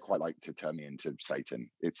media quite like to turn me into Satan.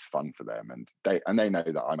 It's fun for them, and they know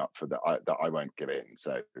that I'm up for that. That I won't give in.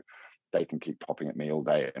 So they can keep popping at me all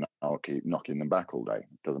day, and I'll keep knocking them back all day.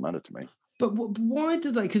 It doesn't matter to me. But why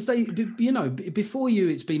do they? Because before you,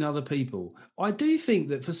 it's been other people. I do think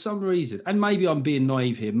that for some reason, and maybe I'm being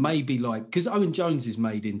naive here, maybe because Owen Jones is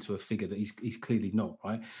made into a figure that he's clearly not,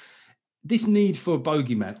 right? This need for a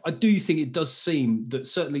bogeyman, I do think it does seem that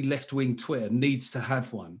certainly left-wing Twitter needs to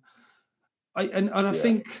have one. I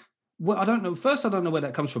think, well, I don't know. First, I don't know where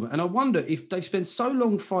that comes from. And I wonder if they spend so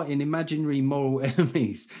long fighting imaginary moral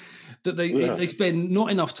enemies that they spend not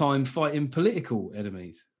enough time fighting political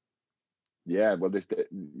enemies. Yeah, well,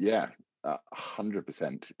 100%.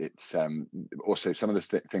 It's also some of the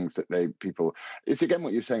things that people. It's again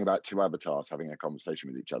what you're saying about two avatars having a conversation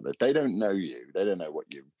with each other. They don't know you. They don't know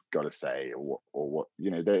what you've got to say or what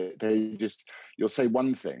They just, you'll say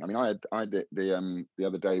one thing. I mean, I had the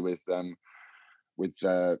other day with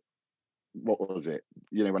what was it?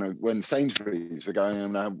 When Sainsbury's were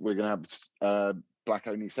going, we're going to have black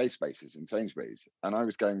only safe spaces in Sainsbury's, and I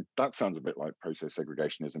was going, that sounds a bit like process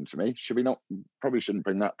segregationism to me. Probably shouldn't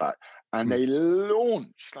bring that back. And they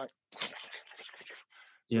launched like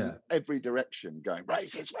every direction, going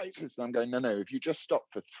racist. And I'm going, no. If you just stop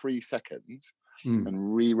for 3 seconds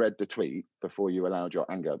and reread the tweet before you allowed your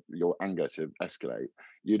anger to escalate,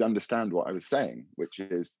 you'd understand what I was saying, which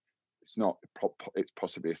is it's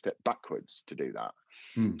possibly a step backwards to do that.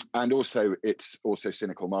 And also it's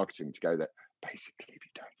cynical marketing to go that basically, if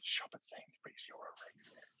you don't shop at Sainsbury's, you're a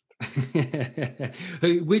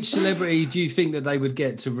racist. Which celebrity do you think that they would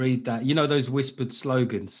get to read that? You know, those whispered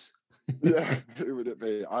slogans. Yeah, who would it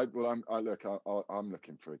be? I'm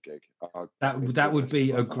looking for a gig. That would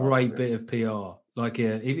be a great bit of PR. Like,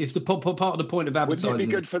 yeah, if the part of the point of advertising, wouldn't it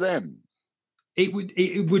be good for them? It would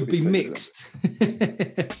be mixed.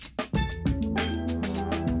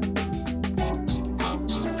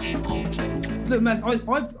 Look, man,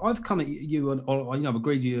 I've come at you on I've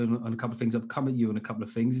agreed with you on a couple of things. I've come at you on a couple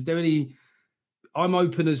of things. Is there any? I'm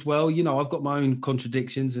open as well. You know, I've got my own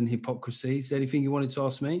contradictions and hypocrisies. Is there anything you wanted to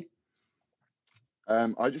ask me?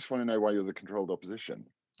 I just want to know why you're the controlled opposition.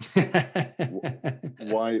 why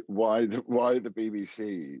the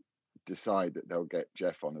BBC decide that they'll get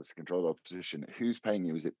Jeff on as the controlled opposition? Who's paying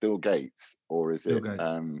you? Is it Bill Gates or is it?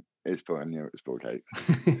 I knew it was Bill Gates.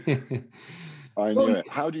 I knew it.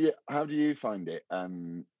 How do you find it?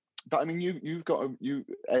 But I mean, you've got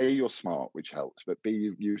you're smart, which helps, but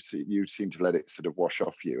B, you seem to let it sort of wash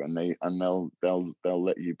off you, and they'll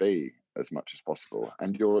let you be as much as possible,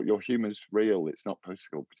 and your humour's real. It's not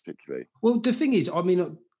political particularly. Well, the thing is, I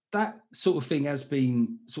mean, that sort of thing has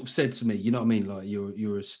been sort of said to me. You know what I mean? Like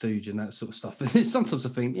you're a stooge and that sort of stuff. And sometimes I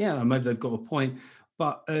think, yeah, maybe they've got a point.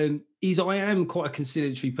 But I am quite a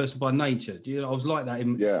conciliatory person by nature. You know, I was like that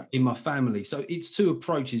in my family. So it's two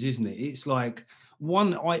approaches, isn't it? It's like,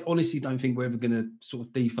 one, I honestly don't think we're ever going to sort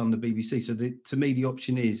of defund the BBC. So to me, the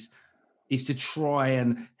option is to try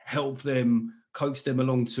and help them, coax them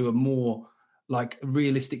along to a more like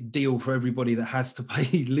realistic deal for everybody that has to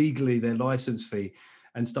pay legally their license fee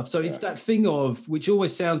and stuff. So it's that thing of, which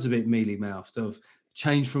always sounds a bit mealy-mouthed, of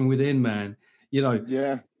change from within, man. You know.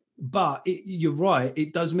 Yeah. But you're right.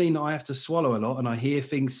 It does mean that I have to swallow a lot, and I hear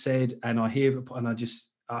things said, and I have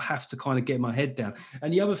to kind of get my head down.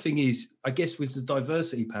 And the other thing is, I guess with the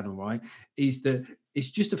diversity panel, right, is that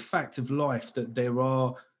it's just a fact of life that there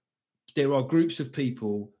are groups of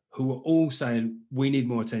people who are all saying we need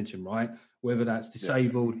more attention, right? Whether that's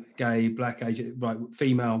disabled, gay, black, Asian, right,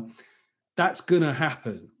 female, that's going to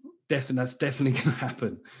happen. That's definitely going to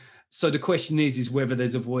happen. So the question is whether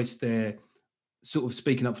there's a voice there sort of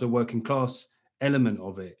speaking up for the working class element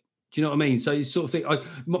of it. Do you know what I mean? So it's sort of thing.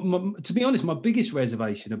 To be honest, my biggest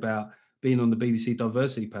reservation about being on the BBC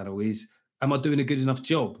diversity panel is, am I doing a good enough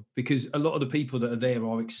job? Because a lot of the people that are there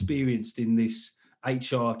are experienced in this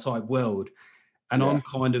HR type world. And I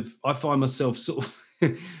find myself sort of,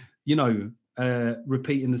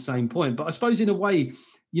 repeating the same point. But I suppose in a way,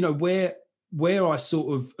 you know, where I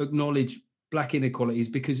sort of acknowledge black inequalities,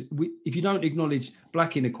 because if you don't acknowledge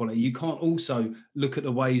black inequality, you can't also look at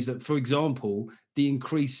the ways that, for example, the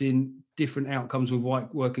increase in different outcomes with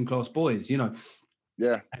white working class boys, you know.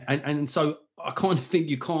 Yeah. And so I kind of think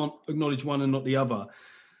you can't acknowledge one and not the other.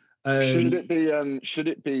 Should it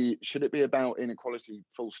be about inequality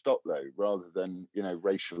full stop though, rather than, you know,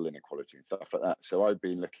 racial inequality and stuff like that? So I've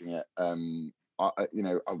been looking at when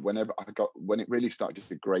it really started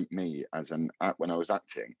to grate me when I was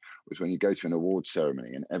acting, was when you go to an award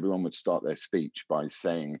ceremony and everyone would start their speech by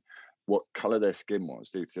saying what color their skin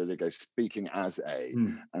was. So they go speaking as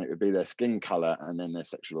and it would be their skin color and then their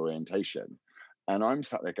sexual orientation. And I'm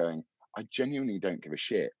sat there going, I genuinely don't give a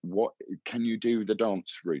shit. What can you do the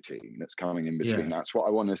dance routine that's coming in between? Yeah. That's what I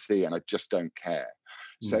want to see, and I just don't care.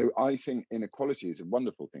 So I think inequality is a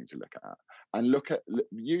wonderful thing to look at, and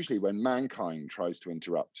usually when mankind tries to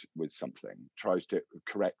interrupt with something, tries to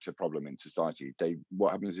correct a problem in society,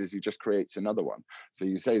 what happens is he just creates another one. So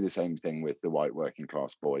you say the same thing with the white working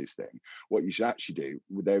class boys thing. What you should actually do,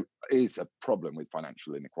 there is a problem with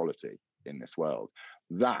financial inequality in this world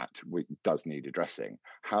that does need addressing.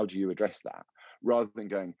 How do you address that, rather than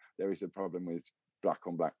going, there is a problem with black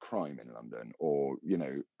on black crime in London, or, you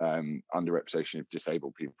know, underrepresentation of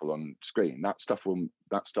disabled people on screen? That stuff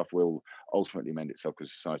will ultimately mend itself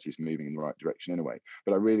because society is moving in the right direction anyway.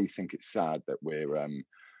 But I really think it's sad that we're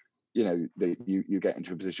that you get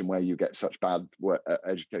into a position where you get such bad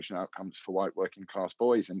education outcomes for white working class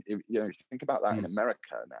boys. And think about that in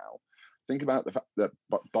America now. Think about the fact that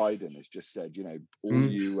Biden has just said, you know,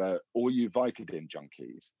 all you Vicodin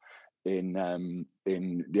junkies in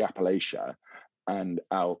the Appalachia and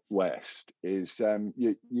out west is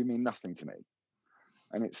you mean nothing to me.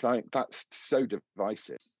 And it's like, that's so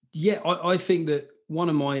divisive. Yeah, I think that one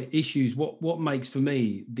of my issues, what makes for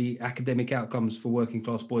me the academic outcomes for working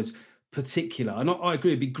class boys particular, and I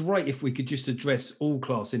agree, it'd be great if we could just address all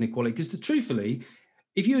class inequality, because truthfully,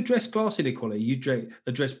 if you address class inequality, you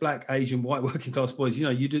address black, Asian, white working class boys, you know,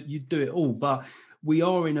 you do it all. But we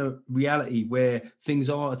are in a reality where things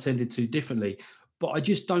are attended to differently. but I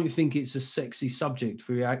just don't think it's a sexy subject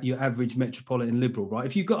for your average metropolitan liberal, right?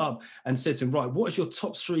 If you got up and said to them, right, what is your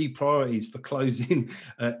top 3 priorities for closing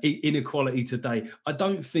inequality today? I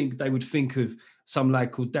don't think they would think of some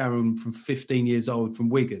lad called Darren from 15 years old from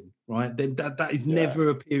Wigan, right? That is never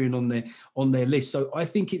appearing on their list. So I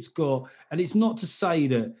think it's got, and it's not to say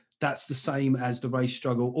that that's the same as the race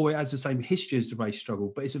struggle or it has the same history as the race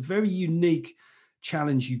struggle, but it's a very unique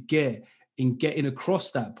challenge you get in getting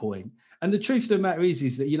across that point. And the truth of the matter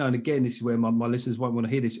is that, you know, and again, this is where my listeners won't want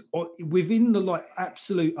to hear this, within the like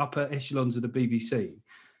absolute upper echelons of the BBC,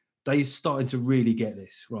 they're starting to really get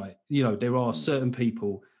this, right? You know, there are certain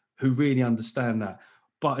people who really understand that.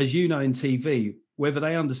 But as you know, in TV, whether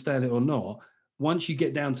they understand it or not, once you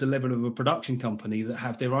get down to the level of a production company that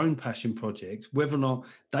have their own passion projects, whether or not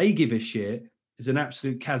they give a shit is an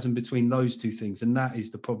absolute chasm between those two things. And that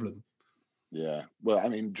is the problem. Yeah, well, I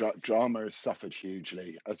mean, drama has suffered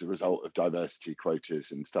hugely as a result of diversity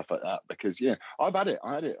quotas and stuff like that. Because I had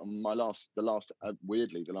it on my last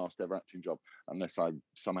weirdly the last ever acting job, unless I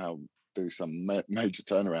somehow do some major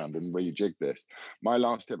turnaround and rejig this. My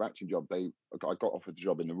last ever acting job, I got offered the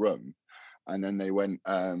job in the room, and then they went,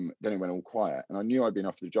 then it went all quiet, and I knew I'd been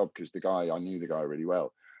offered the job because I knew the guy really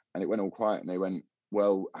well, and it went all quiet, and they went,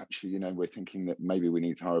 well, actually, we're thinking that maybe we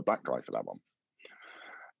need to hire a black guy for that one.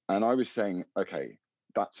 And I was saying, okay,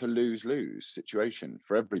 that's a lose-lose situation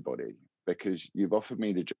for everybody, because you've offered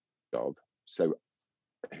me the job. So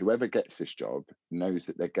whoever gets this job knows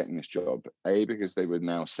that they're getting this job, A, because they were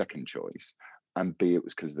now second choice, and B, it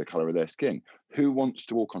was because of the colour of their skin. Who wants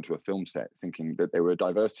to walk onto a film set thinking that they were a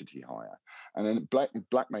diversity hire? And then black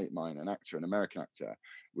mate of mine, an actor, an American actor,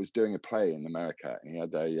 was doing a play in America, and he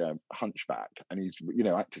had a hunchback. And he's,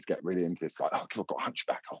 actors get really into this, like, oh, I've got a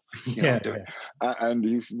hunchback, I'll do it. And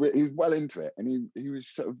he's well into it. And he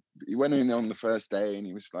was he went in on the first day, and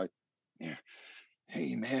he was like, yeah,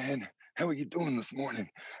 hey man, how are you doing this morning?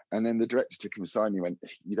 And then the director took him aside and he went,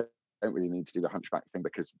 you don't really need to do the hunchback thing,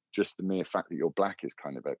 because just the mere fact that you're black is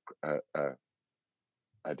kind of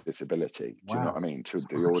a disability. Wow. Do you know what I mean? To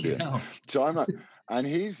the audience. So I'm like, and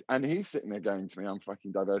he's sitting there going to me, I'm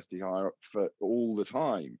fucking diversity hire for all the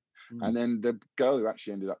time. And then the girl who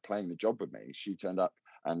actually ended up playing the job with me, she turned up,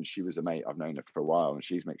 and she was a mate. I've known her for a while, and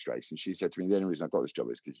she's mixed race. And she said to me, the only reason I got this job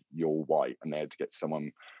is because you're white, and they had to get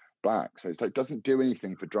someone black. So it's like, it doesn't do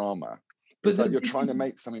anything for drama. But it's like you're trying to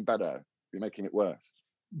make something better, you're making it worse.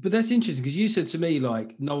 But that's interesting, because you said to me,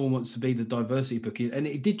 like, no one wants to be the diversity bookie. And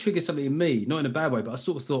it did trigger something in me, not in a bad way, but I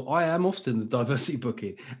sort of thought I am often the diversity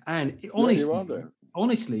bookie. And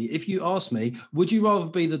honestly, if you ask me, would you rather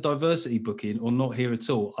be the diversity booking or not here at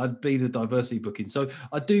all? I'd be the diversity booking. So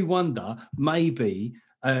I do wonder, maybe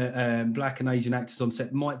black and Asian actors on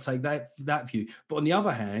set might take that view. But on the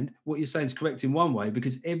other hand, what you're saying is correct in one way,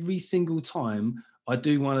 because every single time I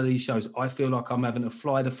do one of these shows, I feel like I'm having to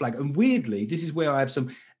fly the flag. And weirdly, this is where I have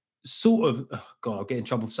some sort of, I'll get in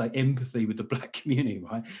trouble for saying empathy with the black community,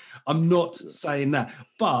 right? I'm not saying that.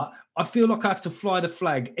 But I feel like I have to fly the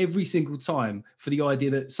flag every single time for the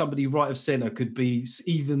idea that somebody right of centre could be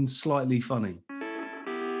even slightly funny.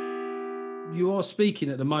 You are speaking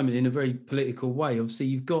at the moment in a very political way. Obviously,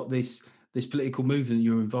 you've got this political movement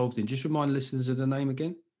you're involved in. Just remind listeners of the name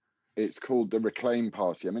again. It's called the Reclaim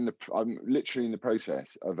Party. I'm literally in the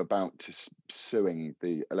process of about to suing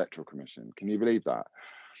the Electoral Commission. Can you believe that?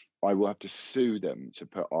 I will have to sue them to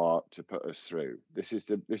put us through. This is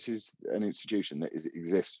an institution that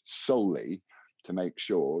exists solely to make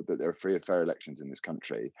sure that there are free and fair elections in this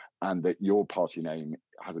country, and that your party name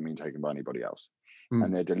hasn't been taken by anybody else.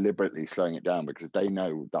 And they're deliberately slowing it down because they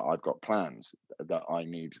know that I've got plans that I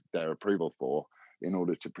need their approval for in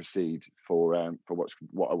order to proceed for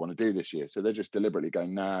what I want to do this year. So they're just deliberately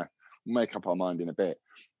going, nah, we'll make up our mind in a bit.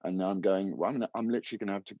 And I'm going, well, I'm literally going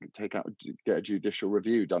to have to get a judicial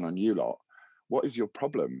review done on you lot. What is your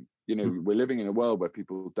problem? We're living in a world where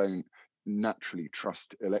people don't naturally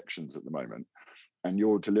trust elections at the moment, and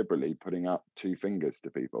you're deliberately putting up two fingers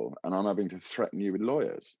to people, and I'm having to threaten you with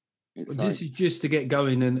lawyers. This is just to get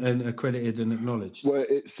going and accredited and acknowledged. Well,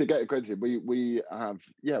 it's to get accredited. We've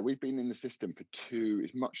been in the system for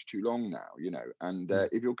it's much too long now, and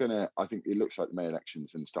if you're going to, I think it looks like the May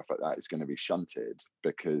elections and stuff like that is going to be shunted,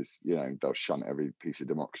 because, they'll shunt every piece of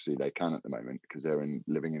democracy they can at the moment because they're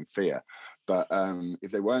living in fear. But if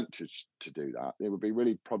they weren't to do that, it would be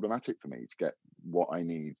really problematic for me to get what I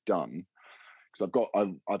need done. Because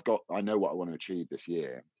I know what I want to achieve this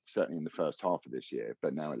year, certainly in the first half of this year,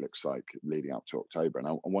 but now it looks like leading up to October, and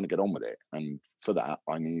I want to get on with it. And for that,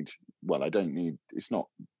 I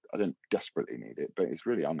don't desperately need it, but it's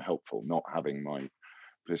really unhelpful not having my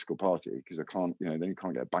political party because I can't, then you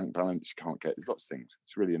can't get a bank balance, you can't get, there's lots of things.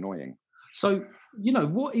 It's really annoying. So,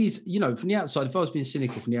 what is, from the outside, if I was being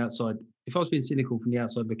cynical from the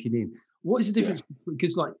outside looking in, what is the difference?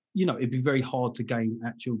 Because, it'd be very hard to gain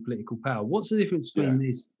actual political power. What's the difference between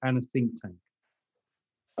this and a think tank?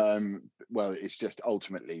 Well, it's just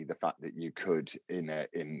ultimately the fact that you could,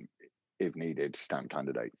 if needed, stand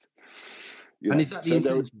candidates. And is that the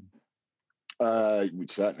intention?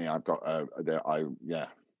 Certainly, I've got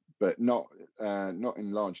but not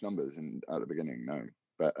in large numbers and at the beginning, no.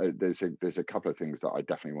 But there's a couple of things that I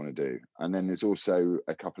definitely want to do, and then there's also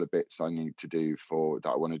a couple of bits I need to do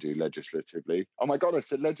that I want to do legislatively. Oh my god, I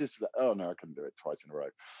said legislative. Oh no, I couldn't do it twice in a row.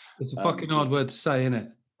 It's a fucking hard word to say, isn't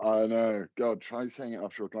it? I know. God, try saying it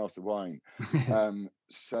after a glass of wine.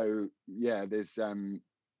 So yeah, there's I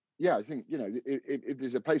think if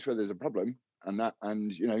there's a place where there's a problem and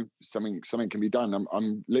something can be done.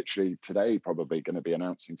 I'm literally today probably going to be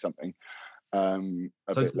announcing something. So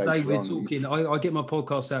today we're talking. I get my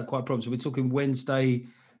podcast out quite promptly. So we're talking Wednesday.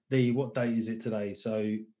 What date is it today?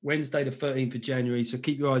 So Wednesday the 13th of January. So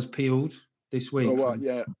keep your eyes peeled this week. Oh well,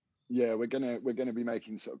 yeah. We're gonna be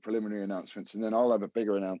making sort of preliminary announcements, and then I'll have a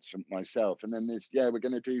bigger announcement myself. And then we're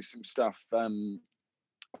gonna do some stuff. I'm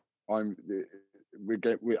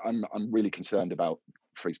really concerned about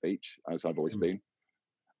free speech, as I've always been.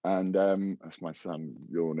 And that's my son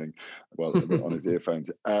yawning on his earphones.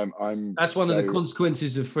 That's one of the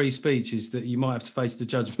consequences of free speech, is that you might have to face the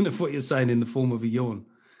judgment of what you're saying in the form of a yawn.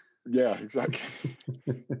 Yeah, exactly.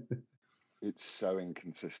 It's so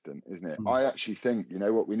inconsistent, isn't it? I actually think,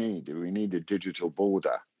 what we need? We need a digital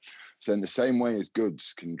border. So in the same way as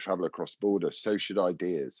goods can travel across borders, so should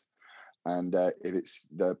ideas. And if it's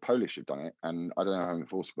the Polish have done it, and I don't know how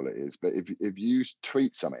enforceable it is, but if you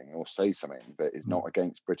tweet something or say something that is not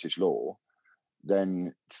against British law,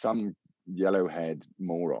 then some yellow-haired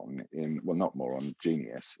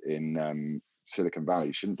genius in Silicon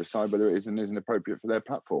Valley shouldn't decide whether it is and isn't appropriate for their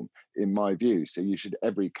platform, in my view. So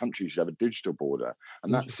every country should have a digital border,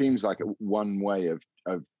 and that seems like one way of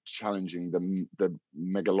challenging the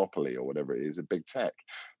megalopoly or whatever it is of big tech,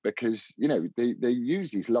 because they use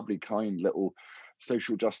these lovely kind little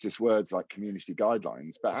social justice words like community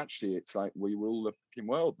guidelines, but actually it's like we rule the fucking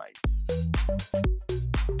world, mate.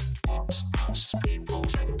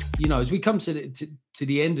 As we come to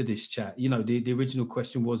the end of this chat, the original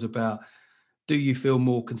question was about, do you feel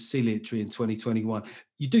more conciliatory in 2021?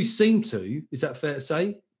 You do seem to. Is that fair to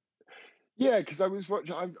say? Yeah, because I was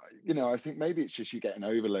watching, I think maybe it's just you get an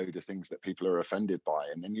overload of things that people are offended by,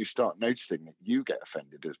 and then you start noticing that you get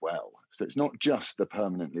offended as well. So it's not just the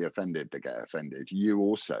permanently offended that get offended. You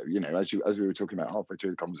also, as we were talking about halfway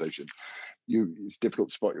through the conversation, it's difficult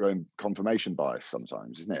to spot your own confirmation bias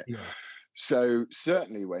sometimes, isn't it? Yeah. So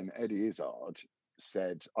certainly when Eddie Izzard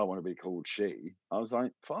said, I want to be called she, I was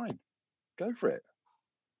like, fine, go for it.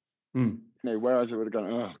 Whereas I would have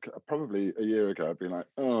gone, probably a year ago, I'd be like,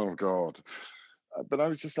 oh God. But I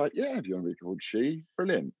was just like, yeah, if you want to be called she,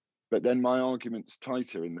 brilliant. But then my argument's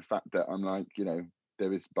tighter in the fact that I'm like,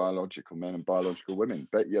 there is biological men and biological women.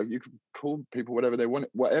 But you can call people whatever they want.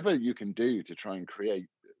 Whatever you can do to try and create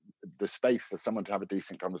the space for someone to have a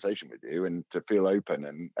decent conversation with you and to feel open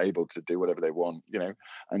and able to do whatever they want,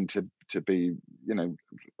 and to be,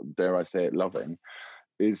 dare I say it, loving,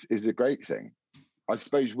 is a great thing. I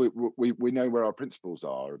suppose we know where our principles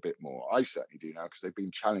are a bit more. I certainly do now, because they've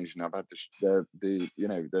been challenged, and I've had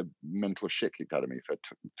the mental shit kicked out of me for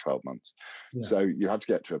 12 months. Yeah. So you have to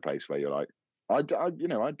get to a place where you're like, I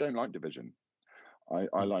don't like division.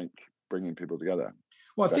 I like bringing people together.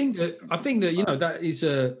 Well, I think that that is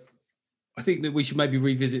I think that we should maybe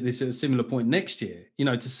revisit this at a similar point next year.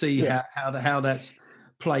 To see how that's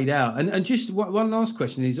played out. And just one last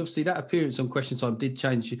question is, obviously that appearance on Question Time did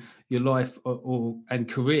change your life and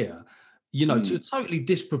career, to a totally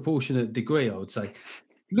disproportionate degree, I would say.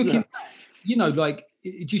 Looking, do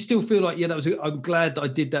you still feel like, I'm glad that I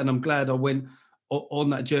did that, and I'm glad I went on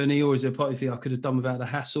that journey, or is there a part of you think I could have done without the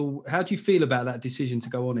hassle? How do you feel about that decision to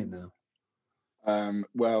go on it now?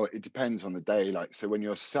 Well, it depends on the day. So when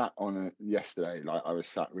you're sat on it yesterday, I was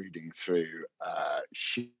sat reading through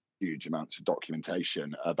huge amounts of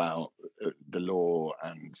documentation about the law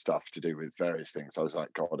and stuff to do with various things. I was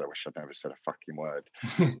like, God, I wish I'd never said a fucking word.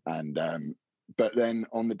 And but then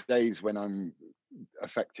on the days when I'm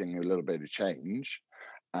affecting a little bit of change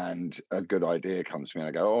and a good idea comes to me, and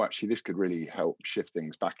I go, oh, actually, this could really help shift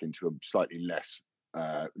things back into a slightly less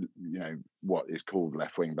what is called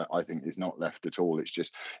left wing, but I think is not left at all. It's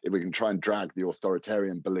just, if we can try and drag the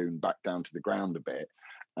authoritarian balloon back down to the ground a bit,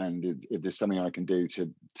 and if there's something I can do to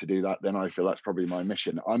do that, then I feel that's probably my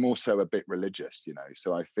mission. I'm also a bit religious,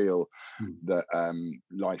 so I feel that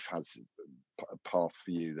life has a path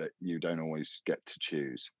for you that you don't always get to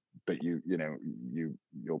choose, but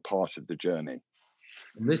you're part of the journey.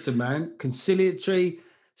 Listen, man, conciliatory,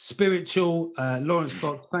 spiritual, Laurence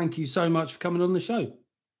Fox, thank you so much for coming on the show.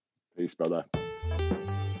 Peace, brother.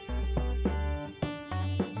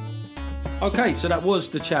 Okay, so that was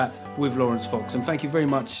the chat with Laurence Fox, and thank you very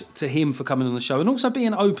much to him for coming on the show and also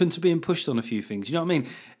being open to being pushed on a few things. You know what I mean?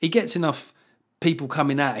 He gets enough people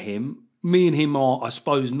coming at him. Me and him are, I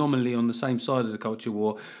suppose, nominally on the same side of the culture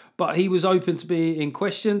war, but he was open to being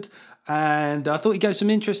questioned, and I thought he gave some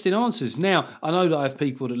interesting answers. Now, I know that I have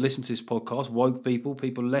people that listen to this podcast, woke people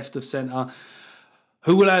left of centre,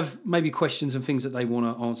 who will have maybe questions and things that they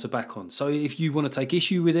want to answer back on. So if you want to take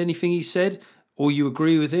issue with anything he said, or you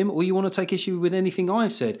agree with him, or you want to take issue with anything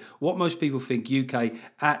I've said, what most people think,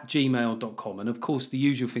 uk@gmail.com. And of course, the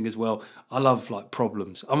usual thing as well, I love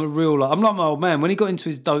problems. I'm like my old man. When he got into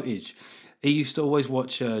his dotage, he used to always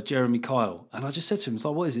watch Jeremy Kyle. And I just said to him, it's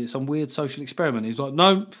like, what is it? Some weird social experiment? He's like,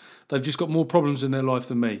 no, they've just got more problems in their life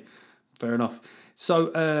than me. Fair enough.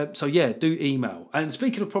 So yeah, do email. And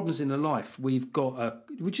speaking of problems in the life, we've got a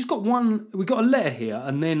letter here,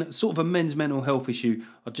 and then sort of a men's mental health issue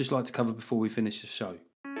I'd just like to cover before we finish the show.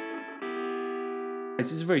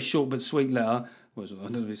 This is a very short but sweet letter. I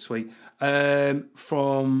don't know if it's sweet.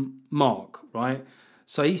 From Mark, right?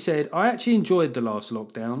 So he said, I actually enjoyed the last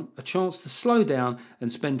lockdown, a chance to slow down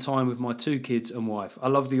and spend time with my 2 kids and wife. I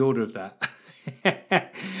love the order of that.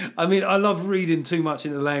 I mean, I love reading too much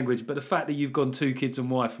into language, but the fact that you've gone 2 kids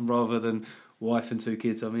and wife rather than wife and 2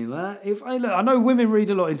 kids, I mean, I know women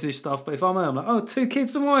read a lot into this stuff, but if I'm like, oh, 2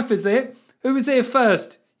 kids and wife, is it? Who was here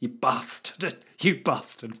first? You bastard. You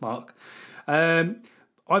bastard, Mark.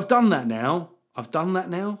 I've done that now.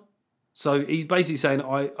 So he's basically saying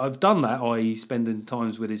I've done that, i.e. spending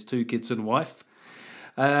times with his 2 kids and wife.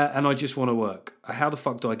 And I just want to work. How the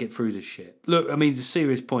fuck do I get through this shit? Look, I mean, the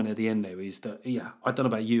serious point at the end there is that, I don't know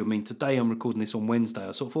about you. I mean, today I'm recording this on Wednesday.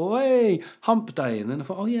 I sort of thought, hey, hump day. And then I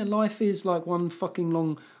thought, oh yeah, life is like one fucking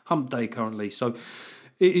long hump day currently. So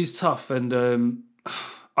it is tough. And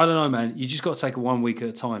I don't know, man. You just got to take it 1 week at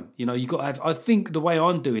a time. You got to have, I think the way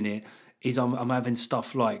I'm doing it is I'm having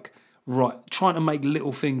stuff trying to make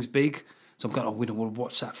little things big. So I'm going, I want to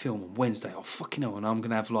watch that film on Wednesday. Oh, fucking hell. And I'm going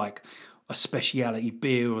to have a speciality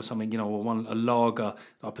beer or something, or a lager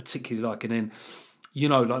that I particularly like, and then,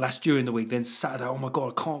 that's during the week. Then Saturday, oh my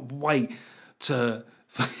God, I can't wait to.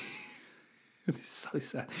 It's so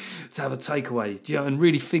sad to have a takeaway, and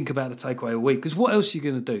really think about the takeaway a week. Because what else are you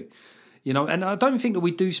going to do, And I don't think that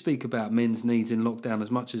we do speak about men's needs in lockdown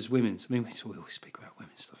as much as women's. I mean, we always speak about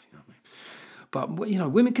women's stuff, But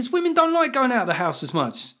women, because women don't like going out of the house as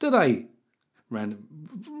much, do they? Random,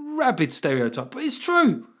 rabid stereotype, but it's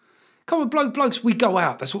true. Come on, blokes, we go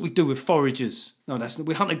out. That's what we do with foragers. No,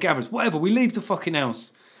 we hunter-gatherers. Whatever, we leave the fucking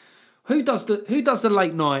house. Who does the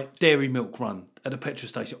late night dairy milk run at the petrol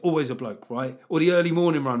station? Always a bloke, right? Or the early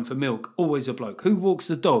morning run for milk? Always a bloke. Who walks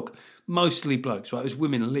the dog? Mostly blokes, right? It was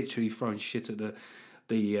women literally throwing shit at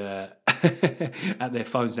at their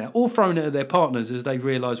phones now, or throwing it at their partners as they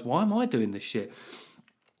realise, why am I doing this shit?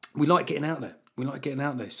 We like getting out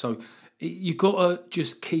there. So you got to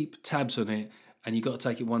just keep tabs on it. And you've got to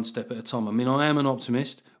take it one step at a time. I mean, I am an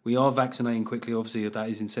optimist. We are vaccinating quickly. Obviously, that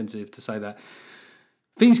is insensitive to say that.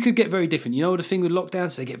 Things could get very different. The thing with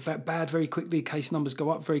lockdowns, they get bad very quickly. Case numbers go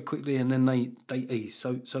up very quickly, and then they ease.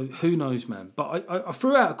 So who knows, man? But I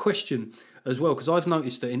threw out a question as well, because I've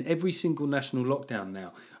noticed that in every single national lockdown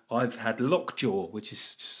now, I've had lockjaw, which is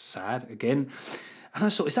sad, again. And I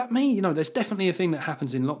thought, is that me? There's definitely a thing that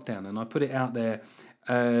happens in lockdown, and I put it out there.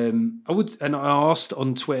 I asked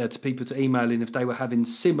on Twitter to people to email in if they were having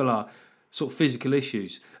similar sort of physical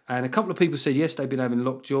issues, and a couple of people said yes, they've been having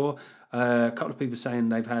lockjaw. A couple of people saying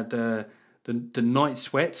they've had the night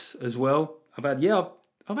sweats as well. I've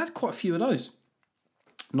had quite a few of those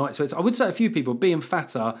night sweats. I would say a few people being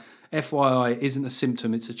fatter, FYI, isn't a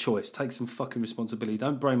symptom; it's a choice. Take some fucking responsibility.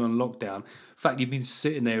 Don't blame on lockdown. In fact, you've been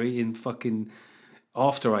sitting there eating fucking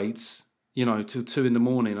after eights, till 2 a.m.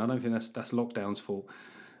 I don't think that's lockdown's fault.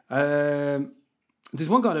 There's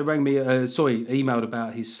one guy that rang me, emailed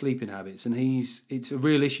about his sleeping habits, and it's a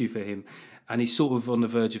real issue for him, and he's sort of on the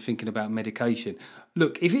verge of thinking about medication.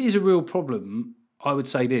 Look, if it is a real problem, I would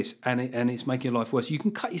say this, and it's making your life worse, you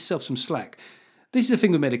can cut yourself some slack. This is the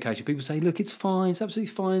thing with medication. People say, look, it's fine. It's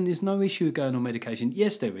absolutely fine. There's no issue with going on medication.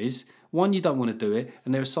 Yes, there is. One, you don't want to do it,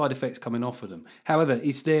 and there are side effects coming off of them. However,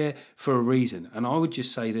 it's there for a reason. And I would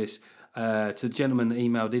just say this to the gentleman that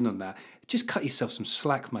emailed in on that. Just cut yourself some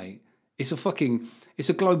slack, mate. It's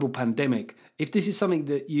a global pandemic. If this is something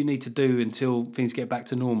that you need to do until things get back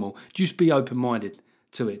to normal, just be open-minded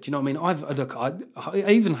to it. Do you know what I mean?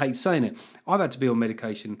 I even hate saying it. I've had to be on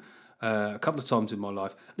medication a couple of times in my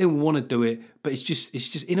life. I didn't want to do it, but it's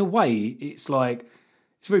just in a way, it's like,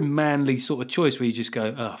 it's a very manly sort of choice where you just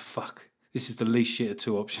go, oh, fuck, this is the least shit of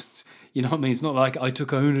two options. You know what I mean? It's not like I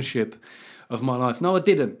took ownership of my life. No, I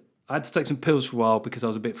didn't. I had to take some pills for a while because I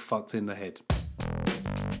was a bit fucked in the head.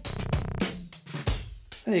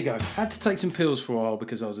 There you go. Had to take some pills for a while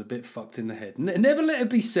because I was a bit fucked in the head. Never let it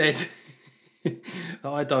be said that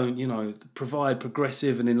I don't, provide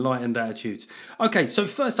progressive and enlightened attitudes. Okay, so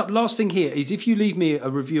first up, last thing here is if you leave me a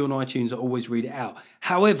review on iTunes, I always read it out.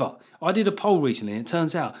 However, I did a poll recently and it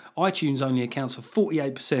turns out iTunes only accounts for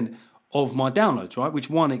 48% of my downloads, right?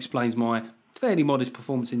 Which one explains my fairly modest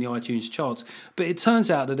performance in the iTunes charts. But it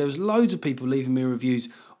turns out that there was loads of people leaving me reviews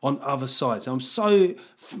on other sites.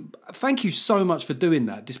 Thank you so much for doing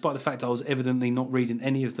that, despite the fact I was evidently not reading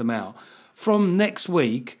any of them out. From next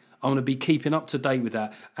week, I'm going to be keeping up to date with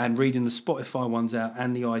that and reading the Spotify ones out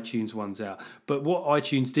and the iTunes ones out. But what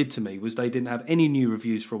iTunes did to me was they didn't have any new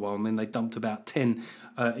reviews for a while, and then they dumped about 10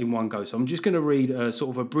 in one go. So I'm just going to read sort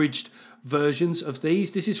of abridged versions of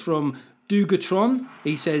these. This is from Dugatron.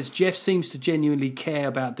 He says, Jeff seems to genuinely care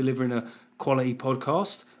about delivering a quality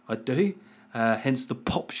podcast. I do. Hence the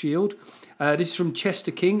pop shield. This is from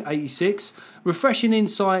Chester King, 86. Refreshing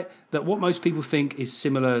insight that what most people think is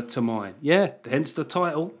similar to mine. Yeah, hence the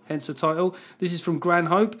title. This is from Gran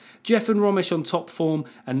Hope. Jeff and Romesh on top form,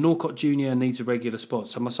 and Norcott Jr. needs a regular spot.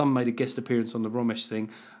 So my son made a guest appearance on the Romesh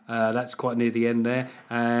thing. That's quite near the end there.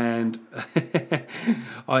 And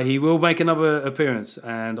he will make another appearance,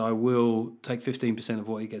 and I will take 15% of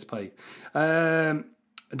what he gets paid.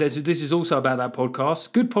 This is also about that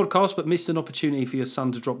podcast. Good podcast, but missed an opportunity for your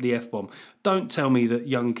son to drop the F-bomb. Don't tell me that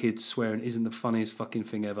young kids swearing isn't the funniest fucking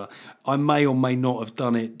thing ever. I may or may not have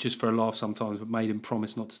done it just for a laugh sometimes, but made him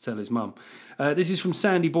promise not to tell his mum. This is from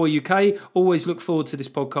Sandy Boy UK. Always look forward to this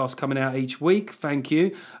podcast coming out each week. Thank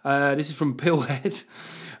you. This is from Pillhead.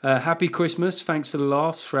 Happy Christmas. Thanks for the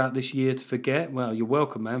laughs throughout this year to forget. Well, you're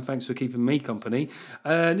welcome, man. Thanks for keeping me company.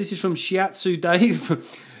 This is from Shiatsu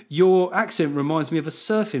Dave. Your accent reminds me of a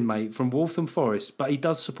surfing mate from Waltham Forest, but he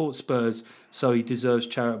does support Spurs, so he deserves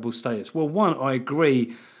charitable status. Well, one, I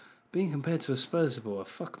agree. Being compared to a Spurs supporter,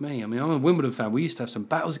 fuck me. I mean, I'm a Wimbledon fan. We used to have some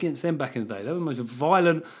battles against them back in the day. They were the most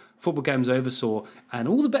violent football games I ever saw, and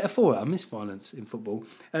all the better for it. I miss violence in football.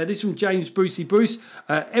 This is from James Brucey Bruce.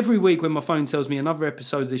 Every week when my phone tells me another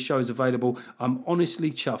episode of this show is available, I'm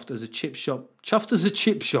honestly chuffed as a chip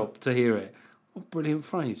shop to hear it. What a brilliant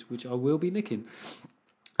phrase, which I will be nicking.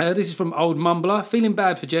 This is from Old Mumbler. Feeling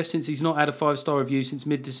bad for Jeff since he's not had a 5-star review since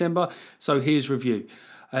mid-December. So here's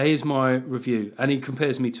my review. And he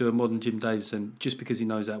compares me to a modern Jim Davison just because he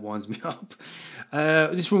knows that winds me up.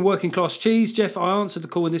 This is from Working Class Cheese. Jeff, I answered the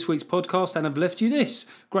call in this week's podcast and have left you this.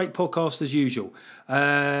 Great podcast as usual.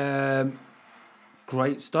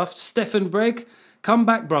 Great stuff. Stefan Breg. Come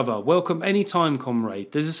back, brother. Welcome anytime,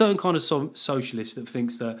 comrade. There's a certain kind of socialist that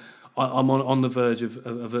thinks that I'm on the verge of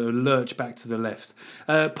a lurch back to the left.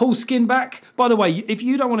 Paul Skinback. By the way, if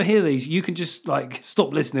you don't want to hear these, you can just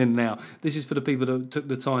stop listening now. This is for the people that took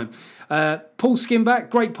the time. Paul Skinback,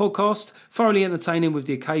 great podcast, thoroughly entertaining with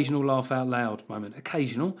the occasional laugh out loud moment.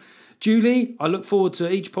 Occasional. Julie, I look forward to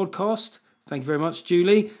each podcast. Thank you very much,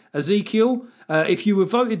 Julie. Ezekiel, if you were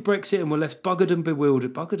voted Brexit and were left buggered and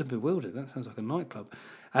bewildered, that sounds like a nightclub.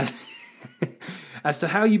 As to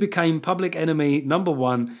how you became public enemy number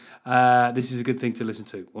one, this is a good thing to listen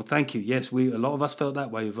to. Well, thank you. Yes, a lot of us felt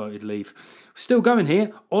that way who voted leave. Still going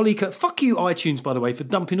here. Ollie, fuck you, iTunes, by the way, for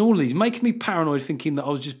dumping all of these, making me paranoid, thinking that I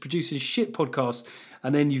was just producing shit podcasts,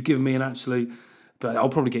 and then you've given me an absolute. But I'll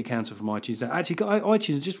probably get cancelled from iTunes. Actually,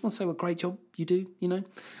 iTunes, I just want to say what a great job you do,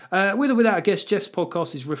 With or without a guest, Jeff's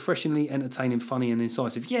podcast is refreshingly entertaining, funny and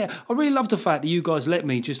incisive. Yeah, I really love the fact that you guys let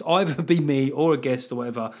me just either be me or a guest or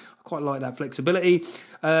whatever. I quite like that flexibility.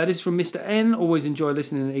 This is from Mr. N. Always enjoy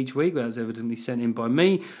listening each week. That's evidently sent in by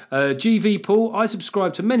me. GV Paul. I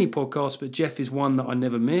subscribe to many podcasts, but Jeff is one that I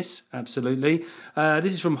never miss. Absolutely.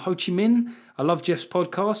 This is from Ho Chi Minh. I love Jeff's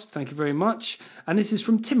podcast. Thank you very much. And this is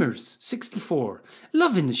from Timmers64.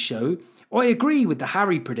 Loving the show. I agree with the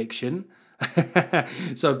Harry prediction.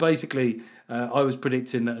 So basically, I was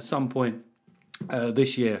predicting that at some point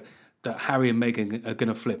this year, that Harry and Meghan are going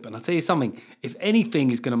to flip. And I'll tell you something, if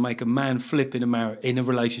anything is going to make a man flip in a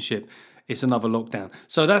relationship, it's another lockdown.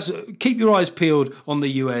 So keep your eyes peeled on the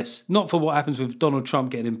US, not for what happens with Donald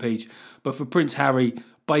Trump getting impeached, but for Prince Harry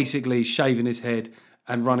basically shaving his head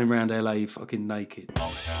and running around LA fucking naked.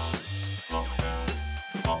 Lockdown.